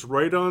 Yeah, it's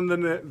right on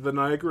the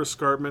Niagara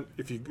Escarpment.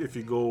 If you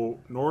go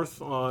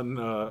north on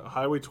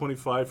Highway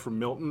 25 from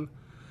Milton,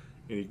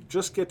 and you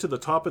just get to the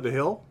top of the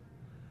hill,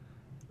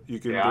 you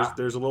can. Yeah.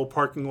 There's a little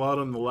parking lot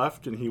on the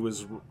left, and he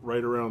was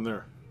right around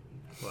there.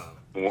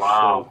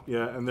 Wow.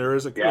 Yeah, and there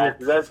is a Yeah,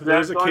 that's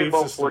there's a only cave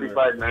about system there.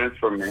 45 minutes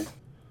from me.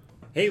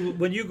 Hey,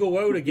 when you go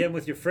out again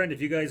with your friend,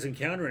 if you guys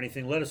encounter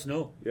anything, let us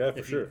know. Yeah, for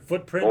If sure.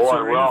 Footprints Oh, I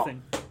or will.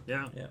 anything.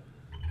 Yeah.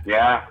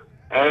 Yeah.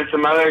 And there's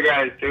some other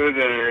guys, too,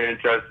 that are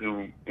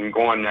interested in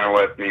going there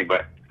with me,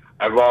 but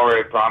I've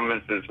already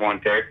promised this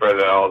one taper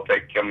that I'll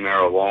take him there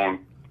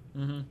alone.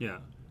 Yeah.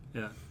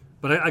 Yeah.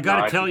 But I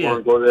got to tell I just want you.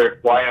 to go there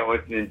quiet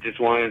with you and just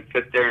want to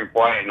sit there and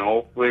quiet, and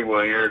hopefully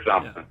we'll hear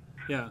something.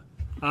 Yeah.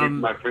 Keep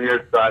my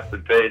fingers crossed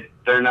that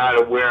they're not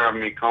aware of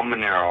me coming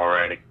there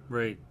already.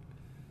 Right.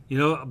 You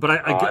know, but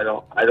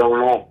I don't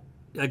know.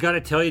 I got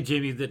to tell you,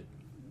 Jamie, that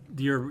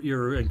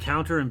your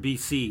encounter in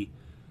BC,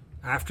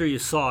 after you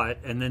saw it,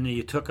 and then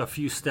you took a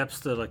few steps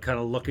to like, kind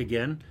of look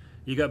again,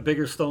 you got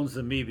bigger stones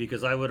than me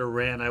because I would have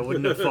ran. I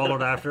wouldn't have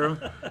followed after him.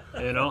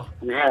 You know,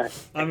 Yeah.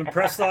 I'm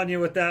impressed on you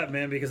with that,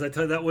 man, because I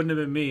tell you that wouldn't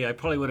have been me. I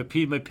probably would have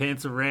peed my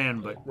pants and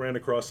ran. But Ran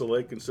across the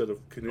lake instead of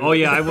canoeing. oh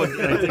yeah, I would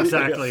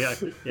exactly.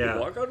 Yeah.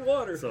 Walk on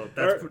water. So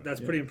Alright. that's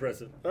pretty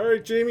impressive. All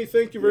right, Jamie.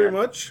 Thank you very Yeah.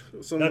 much.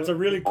 That's a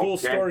really cool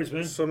Okay. stories,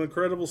 man. Some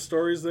incredible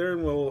stories there,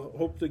 and we'll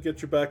hope to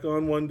get you back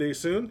on one day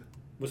soon.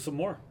 With some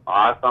more.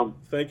 Awesome.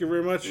 Thank you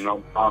very much.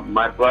 No,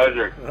 my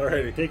pleasure. All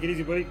righty. Take it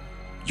easy, buddy.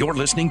 You're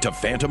listening to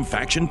Phantom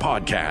Faction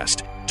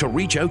Podcast. To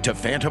reach out to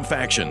Phantom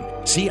Faction,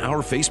 see our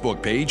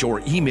Facebook page or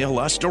email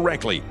us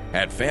directly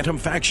at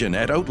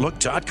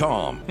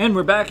phantomfaction@outlook.com. And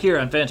we're back here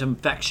on Phantom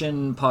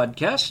Faction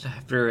Podcast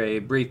after a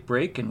brief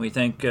break, and we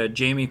thank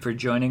Jamie for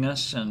joining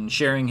us and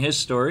sharing his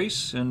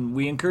stories. And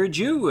we encourage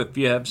you, if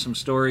you have some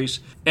stories,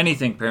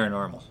 anything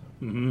paranormal,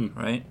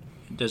 right?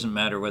 It doesn't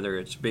matter whether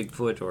it's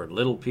Bigfoot or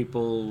little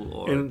people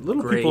or And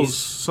little grays. people's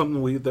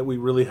something that we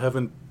really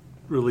haven't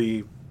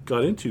really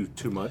got into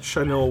too much.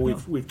 I know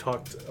we've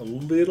talked a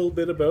little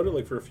bit about it,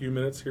 like for a few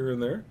minutes here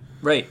and there.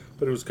 Right.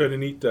 But it was kind of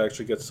neat to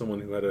actually get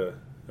someone who had an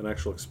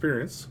actual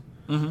experience,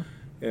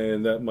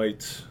 and that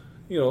might,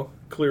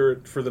 clear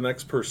it for the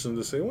next person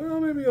to say, well,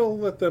 maybe I'll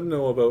let them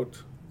know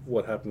about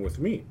what happened with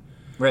me,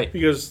 Right.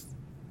 because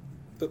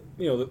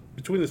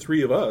between the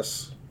three of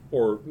us,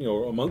 or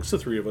amongst the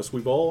three of us,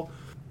 we've all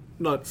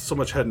not so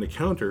much had an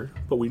encounter,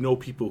 but we know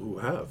people who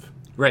have.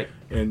 Right.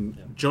 And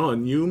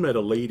John, you met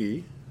a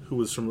lady who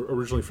was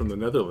originally from the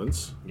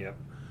Netherlands, Yep.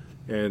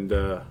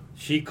 and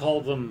She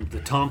called them the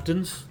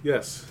Tomptons.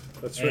 yes,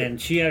 that's right. And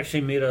she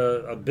actually made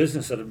a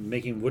business out of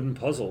making wooden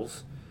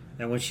puzzles.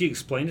 And when she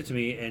explained it to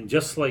me, and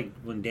just like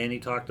when Danny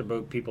talked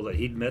about people that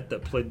he'd met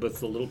that played with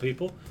the little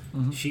people,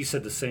 she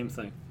said the same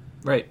thing.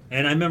 Right.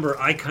 And I remember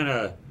I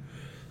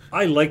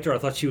liked her. I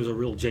thought she was a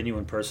real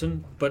genuine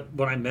person. But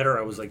when I met her,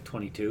 I was like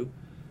 22.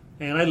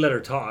 And I let her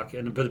talk.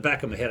 And but the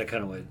back of my head, I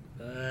kind of went,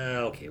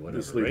 okay, whatever.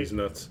 This lady's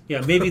right? nuts. Yeah,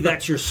 maybe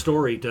that's your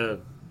story to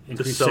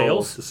increase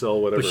sales. To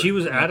sell whatever. But she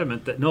was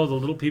adamant that, no, the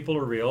little people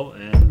are real.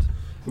 And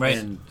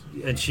Right.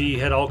 and she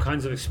had all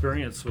kinds of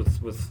experience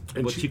with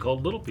what she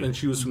called little people. And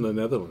she was from the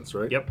Netherlands,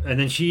 right? Yep. And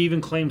then she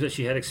even claimed that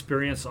she had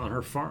experience on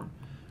her farm.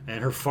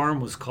 And her farm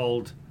was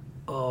called,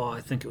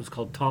 I think it was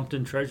called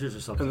Tompton Treasures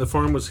or something. And the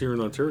farm was here in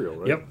Ontario,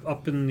 right? Yep,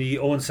 up in the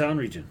Owen Sound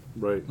region.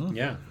 Right.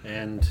 Yeah,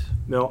 and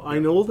Now, I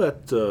know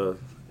that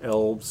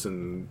elves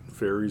and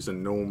fairies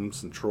and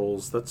gnomes and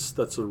trolls,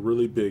 that's a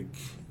really big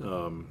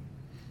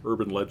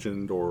urban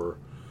legend or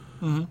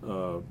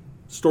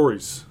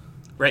stories.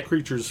 Right.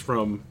 Creatures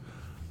from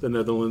the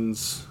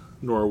Netherlands,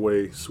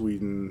 Norway,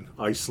 Sweden,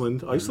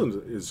 Iceland.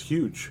 Iceland is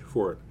huge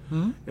for it.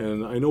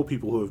 And I know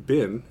people who have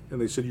been,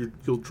 and they said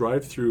you'll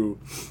drive through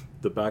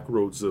the back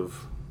roads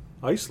of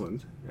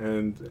Iceland,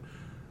 and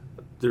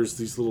there's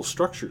these little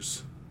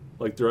structures.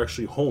 Like they're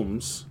actually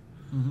homes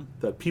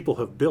that people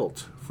have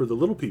built for the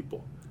little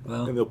people.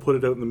 Wow. And they'll put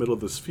it out in the middle of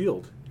this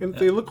field. And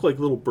they look like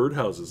little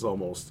birdhouses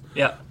almost.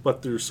 Yeah.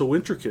 But they're so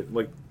intricate.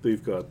 Like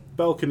they've got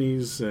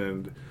balconies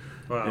and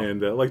Wow.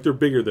 like they're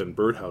bigger than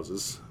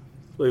birdhouses,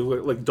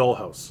 like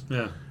dollhouse.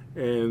 yeah.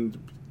 And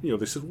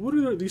they said, "What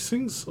are these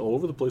things all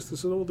over the place?" They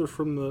said, "Oh, they're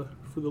for the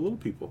little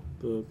people,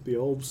 the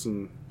elves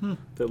and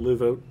that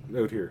live out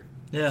here."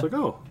 Yeah. It's like,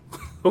 oh,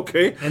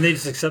 okay. And they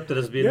just accept it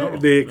as being Yeah, normal.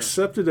 they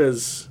accept it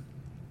as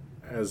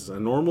a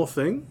normal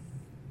thing,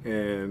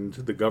 and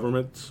the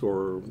government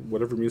or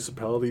whatever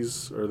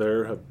municipalities are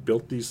there have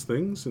built these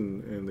things,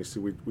 and they say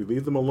we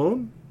leave them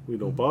alone, we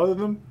don't bother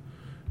them,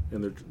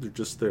 and they're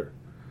just there.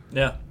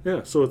 Yeah.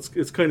 Yeah, so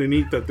it's kind of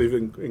neat that they've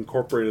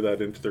incorporated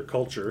that into their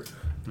culture,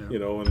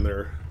 and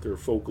their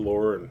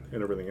folklore and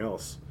everything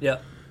else. Yeah.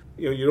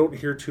 You don't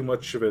hear too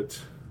much of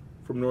it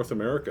from North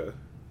America,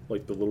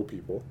 like the little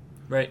people,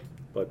 Right.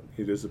 but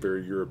it is a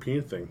very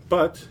European thing.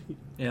 But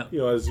Yeah.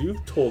 as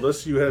you've told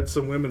us, you had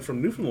some women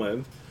from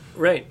Newfoundland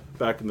Right.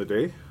 back in the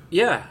day.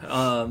 Yeah.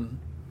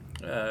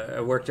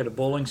 I worked at a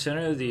bowling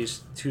center.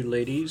 These two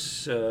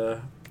ladies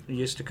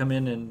used to come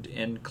in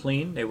and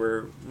clean. They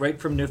were right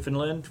from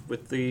Newfoundland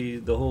with the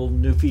whole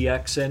Newfie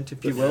accent,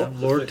 if you will.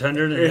 Lord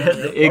Tundern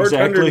and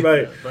Exactly.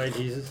 by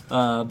Jesus.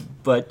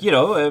 But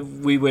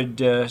we would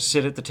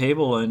sit at the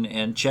table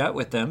and chat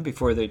with them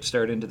before they'd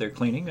start into their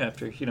cleaning.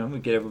 After we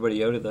get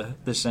everybody out of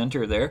the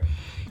center there,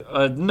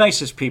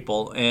 nicest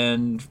people,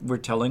 and were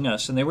telling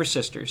us, and they were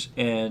sisters,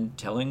 and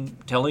telling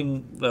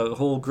the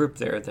whole group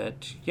there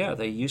that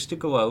they used to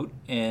go out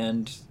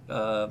and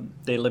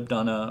they lived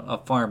on a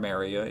farm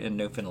area in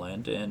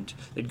Newfoundland, and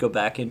they'd go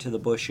back into the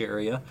bush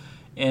area,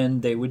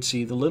 and they would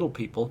see the little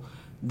people.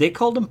 They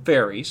called them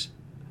fairies,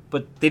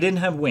 but they didn't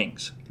have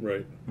wings.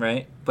 Right.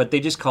 Right, but they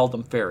just called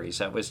them fairies.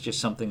 That was just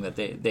something that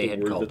they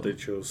had word called that them. they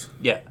chose.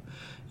 Yeah,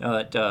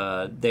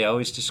 they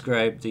always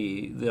described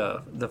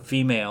the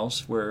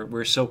females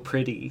were so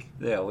pretty.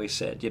 They always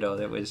said,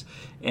 that was,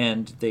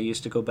 and they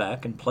used to go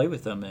back and play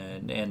with them,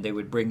 and they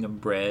would bring them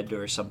bread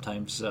or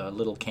sometimes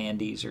little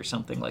candies or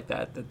something like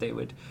that they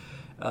would.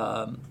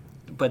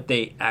 But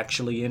they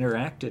actually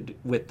interacted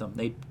with them.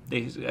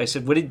 I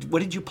said, what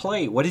did you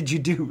play? What did you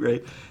do?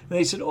 Right? And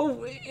they said,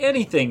 oh,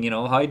 anything,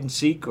 hide and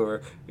seek,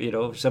 or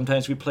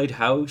sometimes we played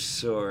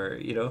house, or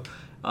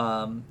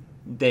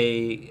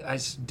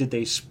did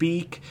they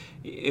speak?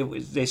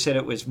 They said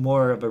it was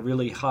more of a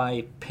really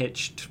high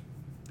pitched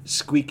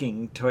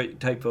squeaking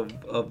type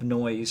of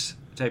noise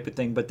type of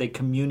thing, but they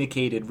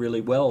communicated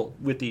really well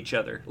with each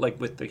other, like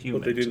with the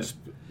humans. But they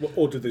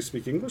didn't. Did they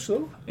speak English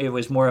though? It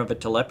was more of a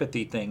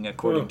telepathy thing,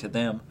 according to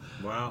them.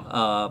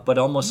 Wow. But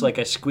almost like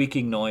a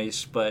squeaking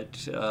noise.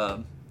 But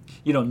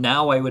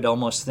now I would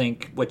almost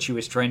think what she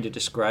was trying to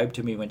describe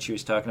to me when she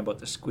was talking about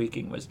the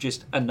squeaking was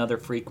just another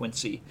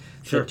frequency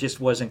that just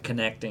wasn't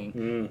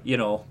connecting.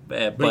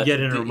 But yet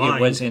in her mind,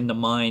 it was in the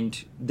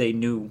mind. They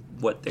knew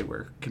what they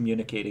were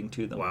communicating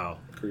to them. Wow.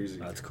 Crazy.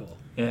 That's cool.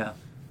 Yeah.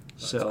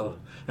 So, cool.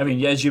 I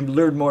mean, as you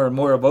learn more and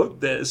more about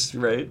this,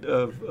 right,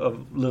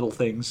 of little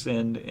things,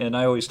 and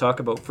I always talk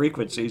about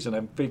frequencies, and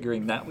I'm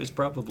figuring that was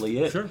probably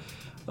it, Sure.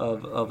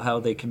 of how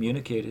they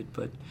communicated.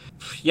 But,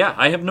 yeah,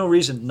 I have no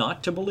reason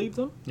not to believe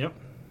them. Yep.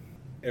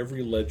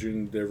 Every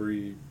legend,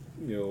 every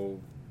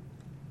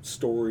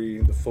story,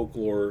 the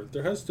folklore,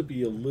 there has to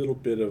be a little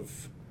bit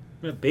of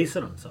Base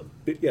it on something.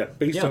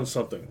 based Yeah. on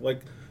something.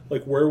 Like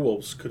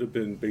werewolves could have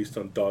been based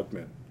on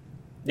dogmen,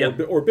 Yeah.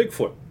 or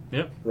Bigfoot,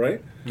 Yep.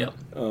 right? Yeah.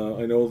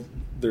 I know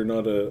they're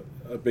not a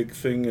big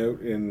thing out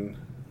in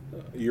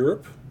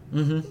Europe.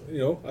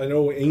 Mm-hmm. I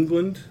know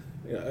England,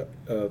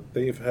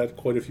 they've had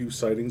quite a few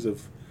sightings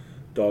of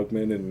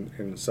dogmen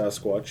and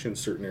Sasquatch in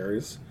certain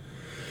areas.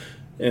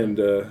 And,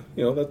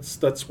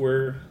 that's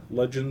where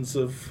legends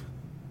of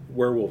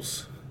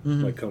werewolves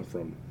might come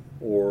from.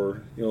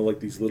 Or, like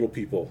these little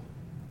people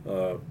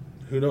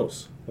who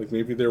knows? Like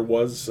maybe there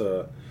was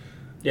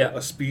Yeah.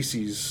 a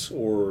species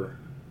or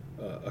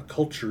a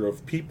culture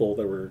of people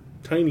that were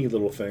tiny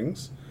little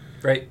things,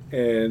 Right.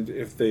 and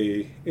if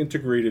they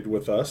integrated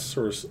with us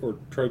or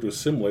tried to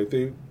assimilate,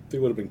 they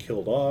would have been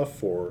killed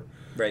off or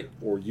Right.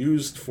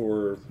 used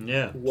for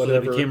Yeah. So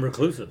whatever, they became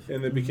reclusive.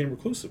 and they became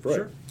reclusive, right?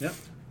 Sure. Yeah.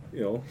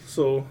 You know,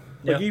 so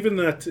like Yeah. even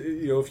that,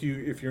 you know, if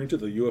you're into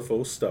the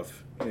UFO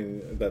stuff,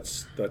 and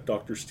that's that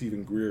Dr.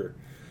 Stephen Greer,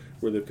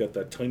 where they've got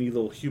that tiny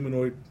little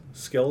humanoid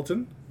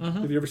skeleton.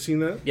 Have you ever seen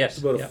that? Yes,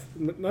 It's about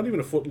yeah. not even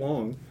a foot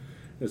long.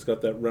 It's got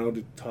that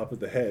rounded top of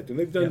the head, and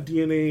they've done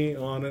DNA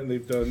on it, and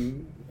they've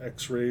done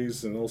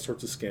X-rays and all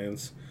sorts of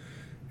scans,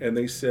 and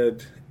they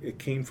said it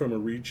came from a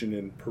region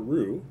in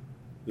Peru,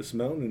 this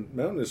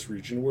mountainous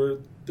region where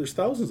there's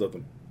thousands of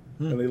them,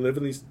 and they live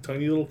in these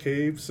tiny little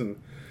caves,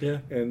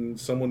 and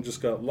someone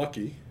just got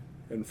lucky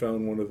and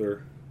found one of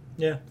their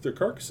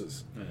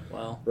carcasses,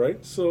 Wow.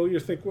 right? So you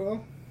think,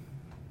 well,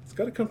 it's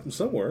got to come from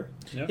somewhere,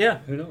 Yeah.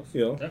 Who knows?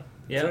 you know. Yeah.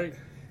 Yeah. That's right.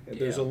 And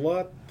there's a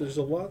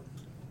lot,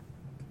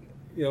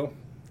 you know,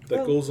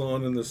 that goes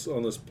on in this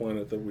on this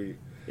planet that we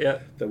Yeah.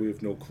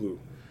 have no clue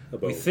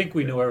about. We think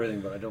we know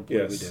everything, but I don't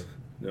believe we do.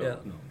 No, Yeah.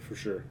 no, for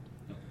sure.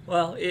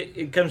 Well,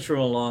 it comes from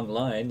a long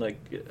line. Like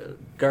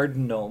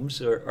garden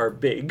gnomes are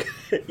big,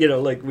 you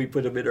know, like we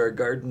put them in our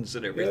gardens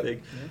and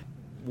everything.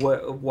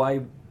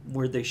 Why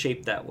were they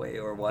shaped that way,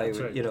 or why That's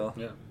right. you know?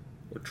 Yeah.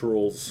 Or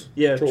trolls.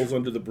 Yeah, Trolls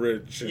under the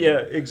bridge. And, Yeah,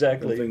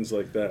 exactly. And things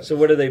like that. So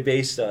what are they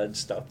based on?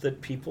 Stuff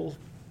that people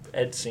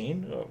had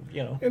seen, or,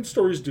 you know? And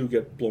stories do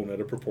get blown out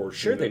of proportion.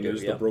 Sure they and do,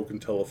 There's yeah. the broken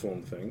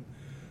telephone thing.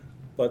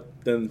 But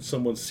then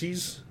someone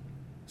sees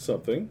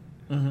something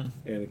and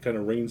it kind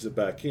of reins it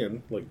back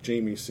in, like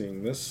Jamie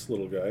seeing this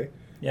little guy.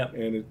 Yeah.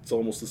 And it's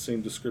almost the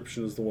same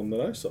description as the one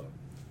that I saw.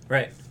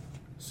 Right.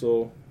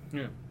 So,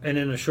 Yeah. And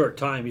in a short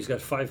time, he's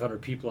got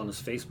 500 people on his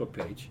Facebook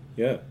page.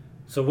 yeah.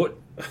 So what,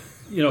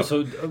 you know,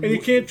 so And you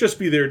can't just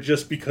be there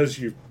just because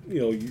you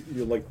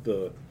like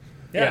the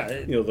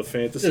the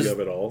fantasy There's- of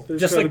it all.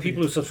 There's just gotta like be-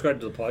 people who subscribe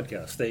to the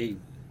podcast,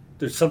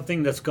 there's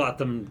something that's got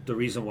them the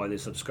reason why they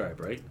subscribe,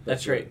 right?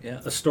 That's right.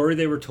 Yeah. A story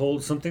they were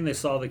told, something they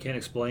saw they can't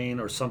explain,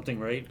 or something,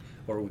 right?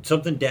 Or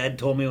something Dad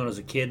told me when I was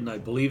a kid, and I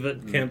believe it.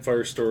 and-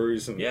 campfire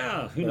stories and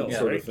Yeah, who that knows,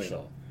 sort right? of thing.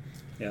 So,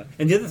 yeah.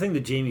 And the other thing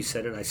that Jamie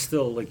said, and I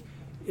still like,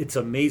 it's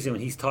amazing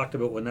when he's talked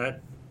about when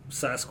that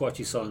Sasquatch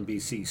he saw in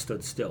BC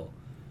stood still.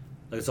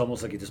 Like it's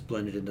almost like it just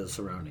blended into the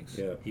surroundings.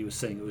 Yeah. He was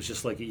saying it was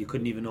just like you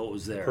couldn't even know it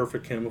was there.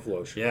 Perfect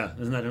camouflage. Yeah,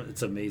 isn't that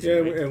it's amazing? Yeah,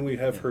 right? and we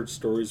have heard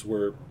stories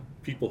where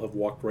people have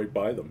walked right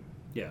by them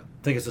Yeah,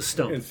 I think it's a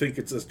stump. and think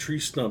it's a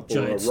tree stump or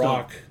Giant a stump.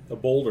 rock, a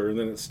boulder, and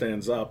then it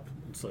stands up,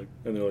 It's like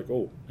and they're like,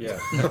 "Oh, yeah,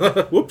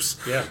 whoops!"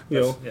 yeah, You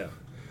know. yeah.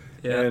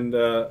 Yeah. And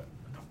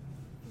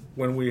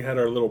when we had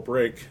our little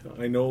break,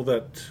 I know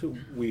that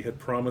we had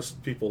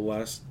promised people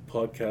last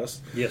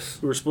podcast. Yes.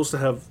 We were supposed to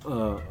have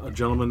a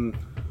gentleman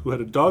who had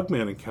a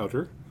dogman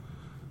encounter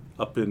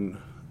up in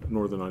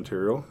Northern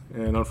Ontario,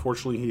 and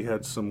unfortunately he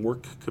had some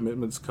work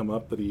commitments come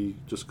up that he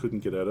just couldn't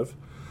get out of.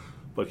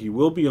 But he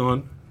will be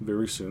on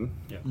very soon,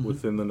 Yeah.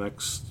 within the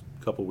next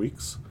couple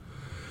weeks.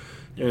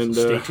 So And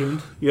stay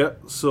tuned. Yeah,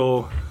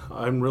 so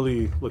I'm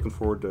really looking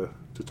forward to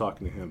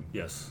talking to him.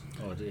 Yes.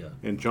 Oh yeah.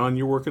 And John,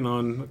 you're working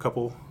on a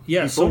couple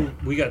Yeah. people?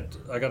 So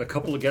I got a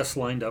couple of guests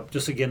lined up.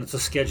 Just again, it's a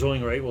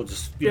scheduling, right? We'll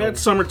just you Yeah, know,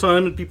 it's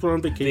summertime and people are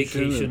on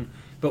vacation. vacation.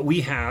 But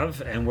we have,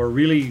 and we're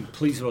really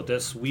pleased about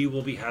this, we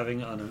will be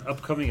having on an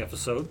upcoming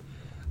episode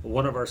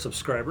one of our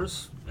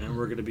subscribers, and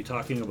we're going to be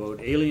talking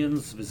about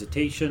aliens,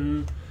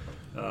 visitation,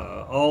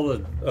 all the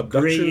Abduction,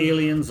 gray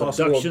aliens,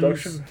 possible abductions.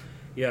 abduction.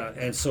 Yeah,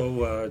 and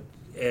so,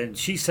 and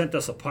she sent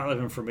us a pile of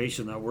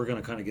information that we're going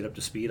to kind of get up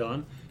to speed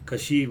on, because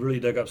she really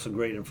dug up some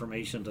great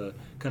information to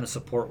kind of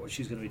support what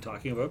she's going to be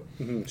talking about.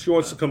 Mhm. She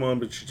wants to come on,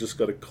 but she just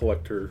got to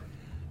collect her.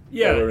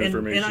 Yeah, all her and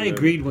information I and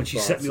agreed when she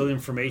sent thoughts me all the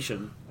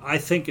information. I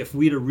think if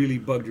we'd have really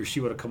bugged her, she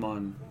would have come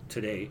on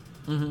today.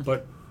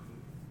 But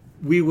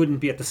we wouldn't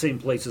be at the same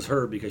place as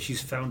her because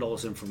she's found all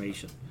this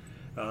information.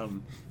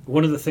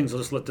 One of the things, I'll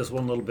just let this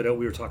one little bit out,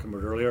 we were talking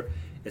about earlier.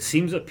 It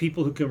seems that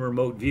people who can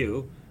remote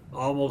view,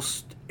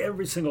 almost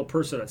every single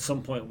person at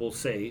some point will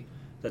say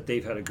that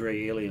they've had a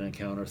gray alien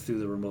encounter through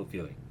the remote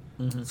viewing.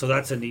 So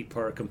that's a neat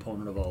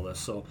component of all this.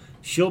 So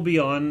she'll be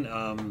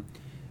on.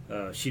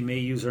 She may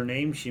use her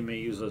name. She may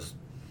use a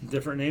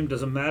different name.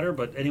 Doesn't matter.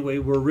 But anyway,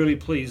 we're really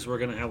pleased. We're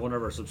going to have one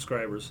of our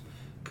subscribers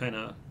kind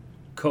of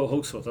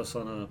co-host with us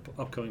on an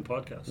upcoming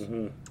podcast.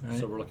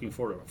 So we're looking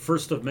forward to it.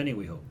 First of many,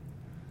 we hope.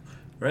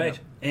 Right.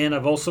 And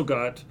I've also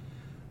got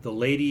the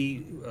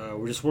lady,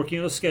 we're just working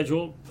on a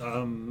schedule,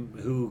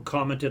 who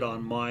commented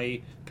on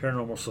my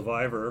Paranormal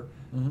Survivor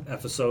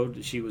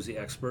episode. She was the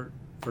expert.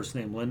 First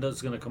name Linda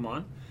is going to come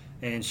on.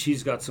 And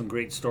she's got some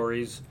great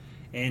stories.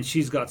 And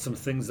she's got some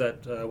things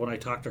that, when I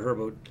talked to her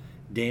about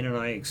Dana and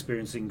I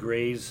experiencing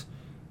grays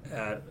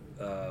at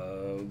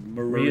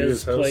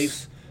Maria's house.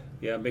 place.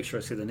 Yeah, make sure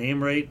I say the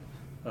name right.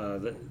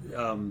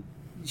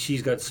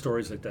 She's got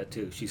stories like that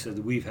too. She said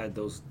that we've had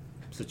those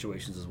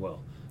situations as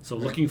well. So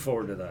looking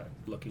forward to that.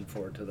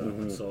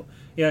 So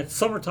yeah, it's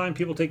summertime.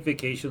 People take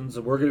vacations,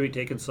 and we're going to be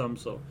taking some.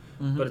 So,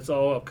 but it's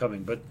all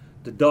upcoming. But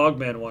the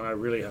Dogman one, I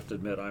really have to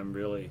admit, I'm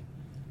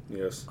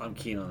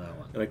keen on that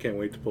one. And I can't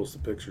wait to post the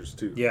pictures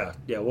too. Yeah.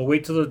 We'll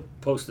wait till the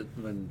post it,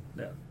 and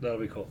that'll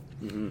be cool.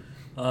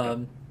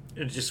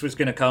 I just was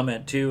going to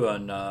comment too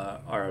on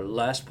our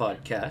last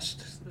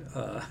podcast.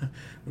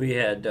 We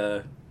had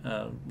a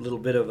little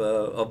bit of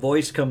a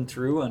voice come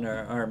through on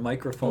our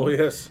microphone. Oh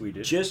yes, We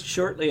did. Just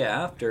shortly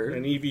after.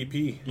 an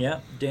EVP.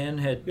 Yeah, Dan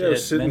had. Yeah, I was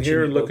had sitting mentioned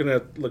here and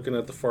about- looking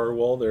at the far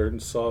wall there,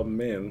 and saw a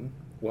man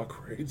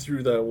walk right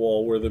through that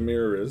wall where the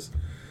mirror is,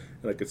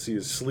 and I could see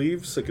his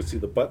sleeves. I could see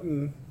the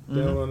button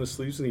down on his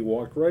sleeves, and he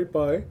walked right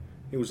by.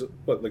 He was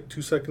like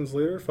 5 seconds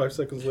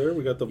later,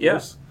 we got the Yeah.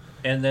 voice.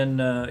 And then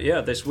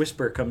this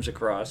whisper comes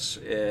across,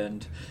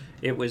 and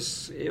it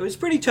was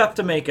pretty tough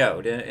to make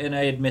out, and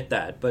I admit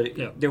that. But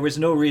there was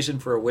no reason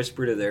for a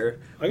whisper to there.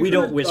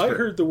 Don't whisper. I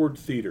heard the word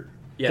theater,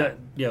 Yeah,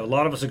 A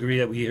lot of us agree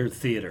that we hear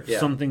theater, Yeah.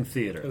 something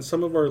theater. and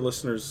some of our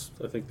listeners,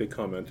 I think they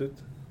commented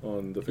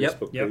on the Yep.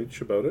 Facebook Yep.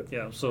 page about it.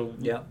 Yeah, so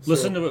Yeah.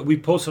 listen to it. We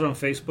posted on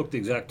Facebook the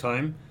exact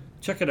time.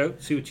 Check it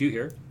out. See what you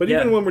hear. But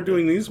Yeah. even when we're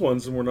doing these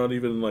ones, and we're not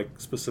even like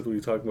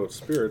specifically talking about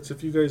spirits,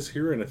 if you guys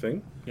hear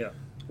anything, Yeah.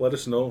 let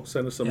us know.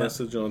 Send us a Yeah.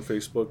 message on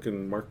Facebook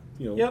and mark,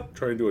 Yep.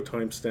 try and do a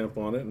timestamp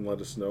on it and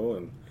let us know.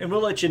 and we'll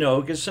let you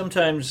know, because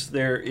sometimes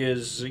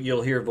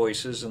you'll hear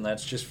voices, and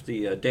that's just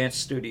the dance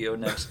studio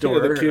next door.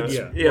 the kids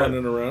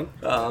running around.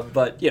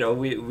 But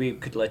we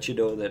could let you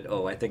know that.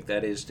 I think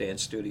that is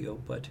dance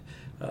studio. But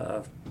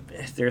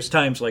there's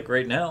times like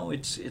right now,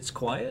 it's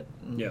quiet.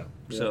 Yeah.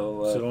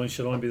 So So it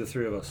should only be the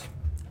three of us.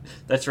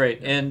 that's right.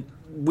 And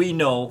we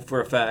know for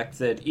a fact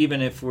that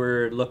even if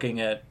we're looking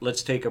at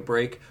let's take a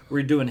break,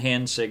 we're doing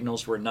hand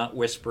signals. We're not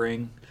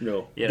whispering.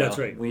 No. That's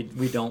right. We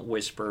don't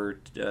whisper.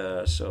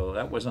 So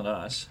that wasn't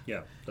us.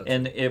 Yeah.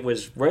 And it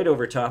was right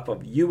over top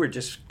of you were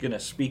just going to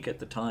speak at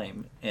the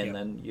time, and Yeah.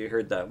 then you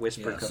heard that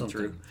whisper come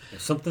through.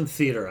 Something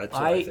theater. That's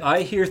what I think.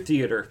 I hear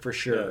theater for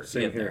sure Yeah,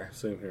 same in here. there.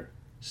 Same here.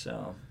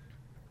 So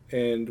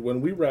And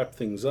when we wrap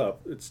things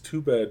up, it's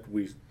too bad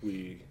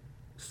we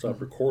stopped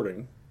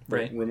recording. But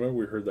Right. remember,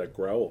 we heard that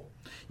growl,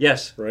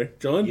 yes, right?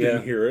 John Yeah.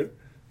 didn't hear it,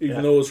 even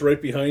Yeah. though it was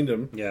right behind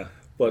him. Yeah.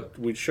 But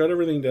we shut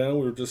everything down.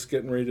 We were just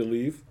getting ready to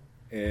leave.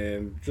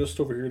 And just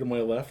over here to my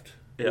left,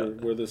 Yeah.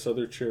 where this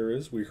other chair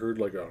is, we heard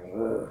like a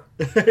roar.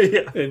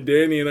 yeah. And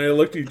Danny and I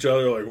looked at each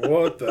other like,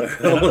 what the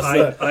hell was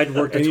that? I'd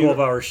worked a And you-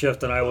 12-hour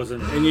shift, and I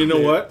wasn't. And you know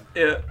what?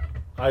 Yeah.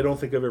 I don't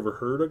think I've ever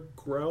heard a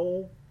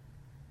growl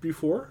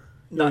before.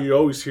 Not- You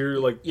always hear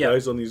like Yeah.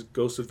 guys on these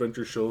ghost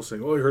adventure shows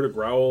saying, "Oh, I heard a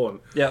growl," and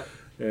Yeah,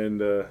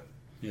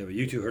 but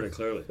you two heard it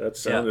clearly. that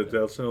sounded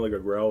like a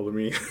growl to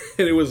me,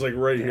 and it was like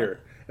right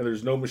here. And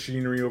there's no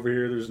machinery over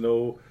here. There's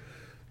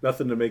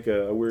nothing to make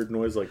a weird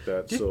noise like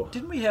that. So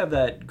Didn't we have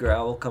that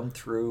growl come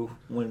through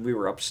when we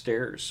were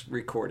upstairs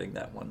recording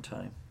that one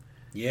time?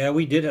 Yeah,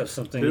 we did have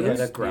something. Did we? Had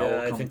a growl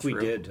Yeah, I come think through.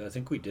 I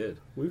think we did.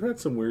 we've had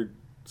some weird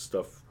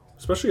stuff,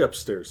 especially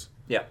upstairs.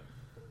 Yeah.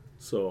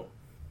 So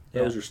that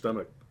Yeah. was your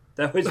stomach.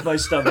 That was my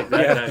stomach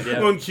that night.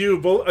 Yeah. On cue,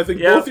 I think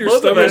Yeah, both your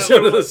both of stomachs us.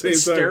 shut at the same time.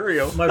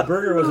 Stereo. My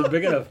burger wasn't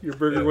big enough. Your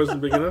burger wasn't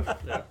big enough.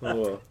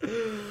 Oh, well.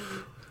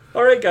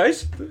 All right,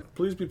 guys.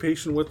 Please be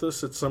patient with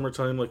us. It's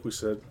summertime, like we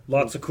said.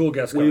 Lots of cool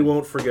guests. We coming.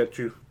 won't forget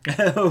you.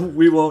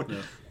 we won't.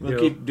 We'll You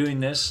know, keep doing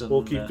this. And,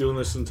 We'll keep doing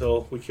this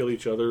until we kill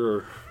each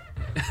other,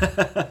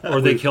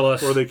 or they kill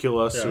us. or they kill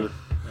us, Yeah. or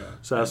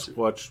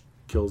Sasquatch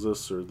kills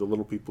us, or the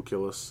little people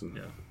kill us. And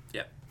Yeah.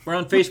 We're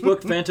on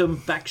Facebook, Phantom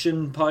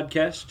Faction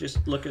Podcast.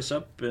 Just look us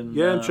up and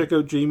and check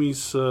out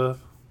Jamie's. What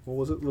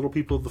was it? Little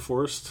People of the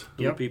Forest.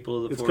 Little People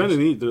of the It's Forest. kind of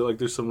neat.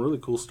 There's some really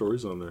cool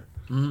stories on there.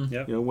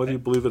 Yep. You know, whether you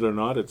believe it or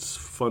not, it's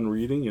fun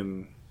reading,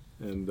 and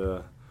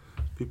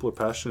people are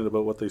passionate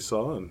about what they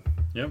saw. And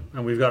Yep.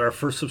 And we've got our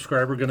first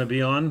subscriber going to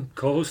be on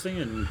co-hosting,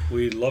 and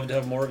we'd love to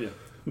have more of you.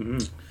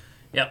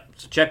 Yep.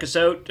 So check us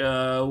out.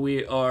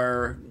 We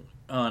are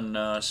on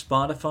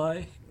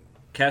Spotify.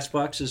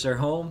 Castbox is our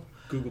home.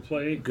 Google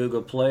Play.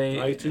 Google Play.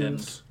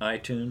 iTunes.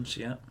 And iTunes,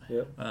 yeah.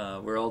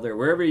 Yep. We're all there.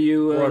 Wherever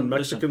you we're on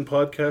listen. Mexican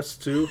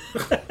podcasts too,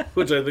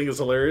 which I think is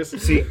hilarious.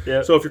 See,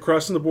 Yeah. So if you're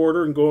crossing the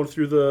border and going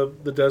through the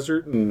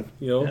desert and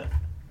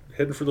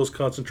heading for those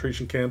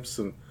concentration camps,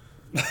 and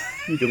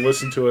you can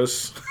listen to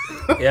us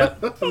Yeah.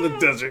 in the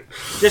desert.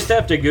 Just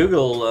have to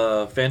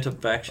Google Phantom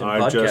Faction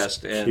I'm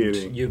just Podcast and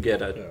kidding. you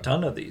get a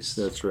ton of these.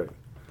 That's right.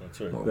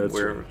 that's right. That's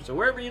wherever, right. So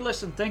wherever you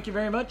listen, thank you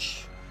very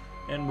much.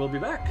 And we'll be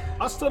back.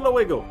 Hasta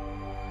luego.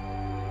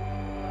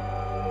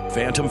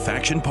 Phantom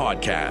Faction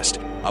Podcast,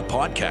 a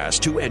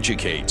podcast to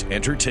educate,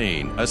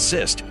 entertain,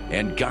 assist,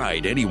 and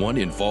guide anyone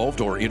involved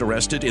or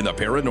interested in the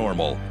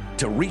paranormal.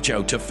 To reach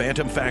out to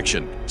Phantom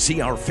Faction, see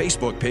our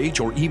Facebook page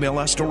or email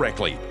us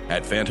directly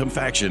at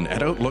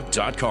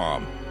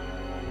phantomfaction@outlook.com.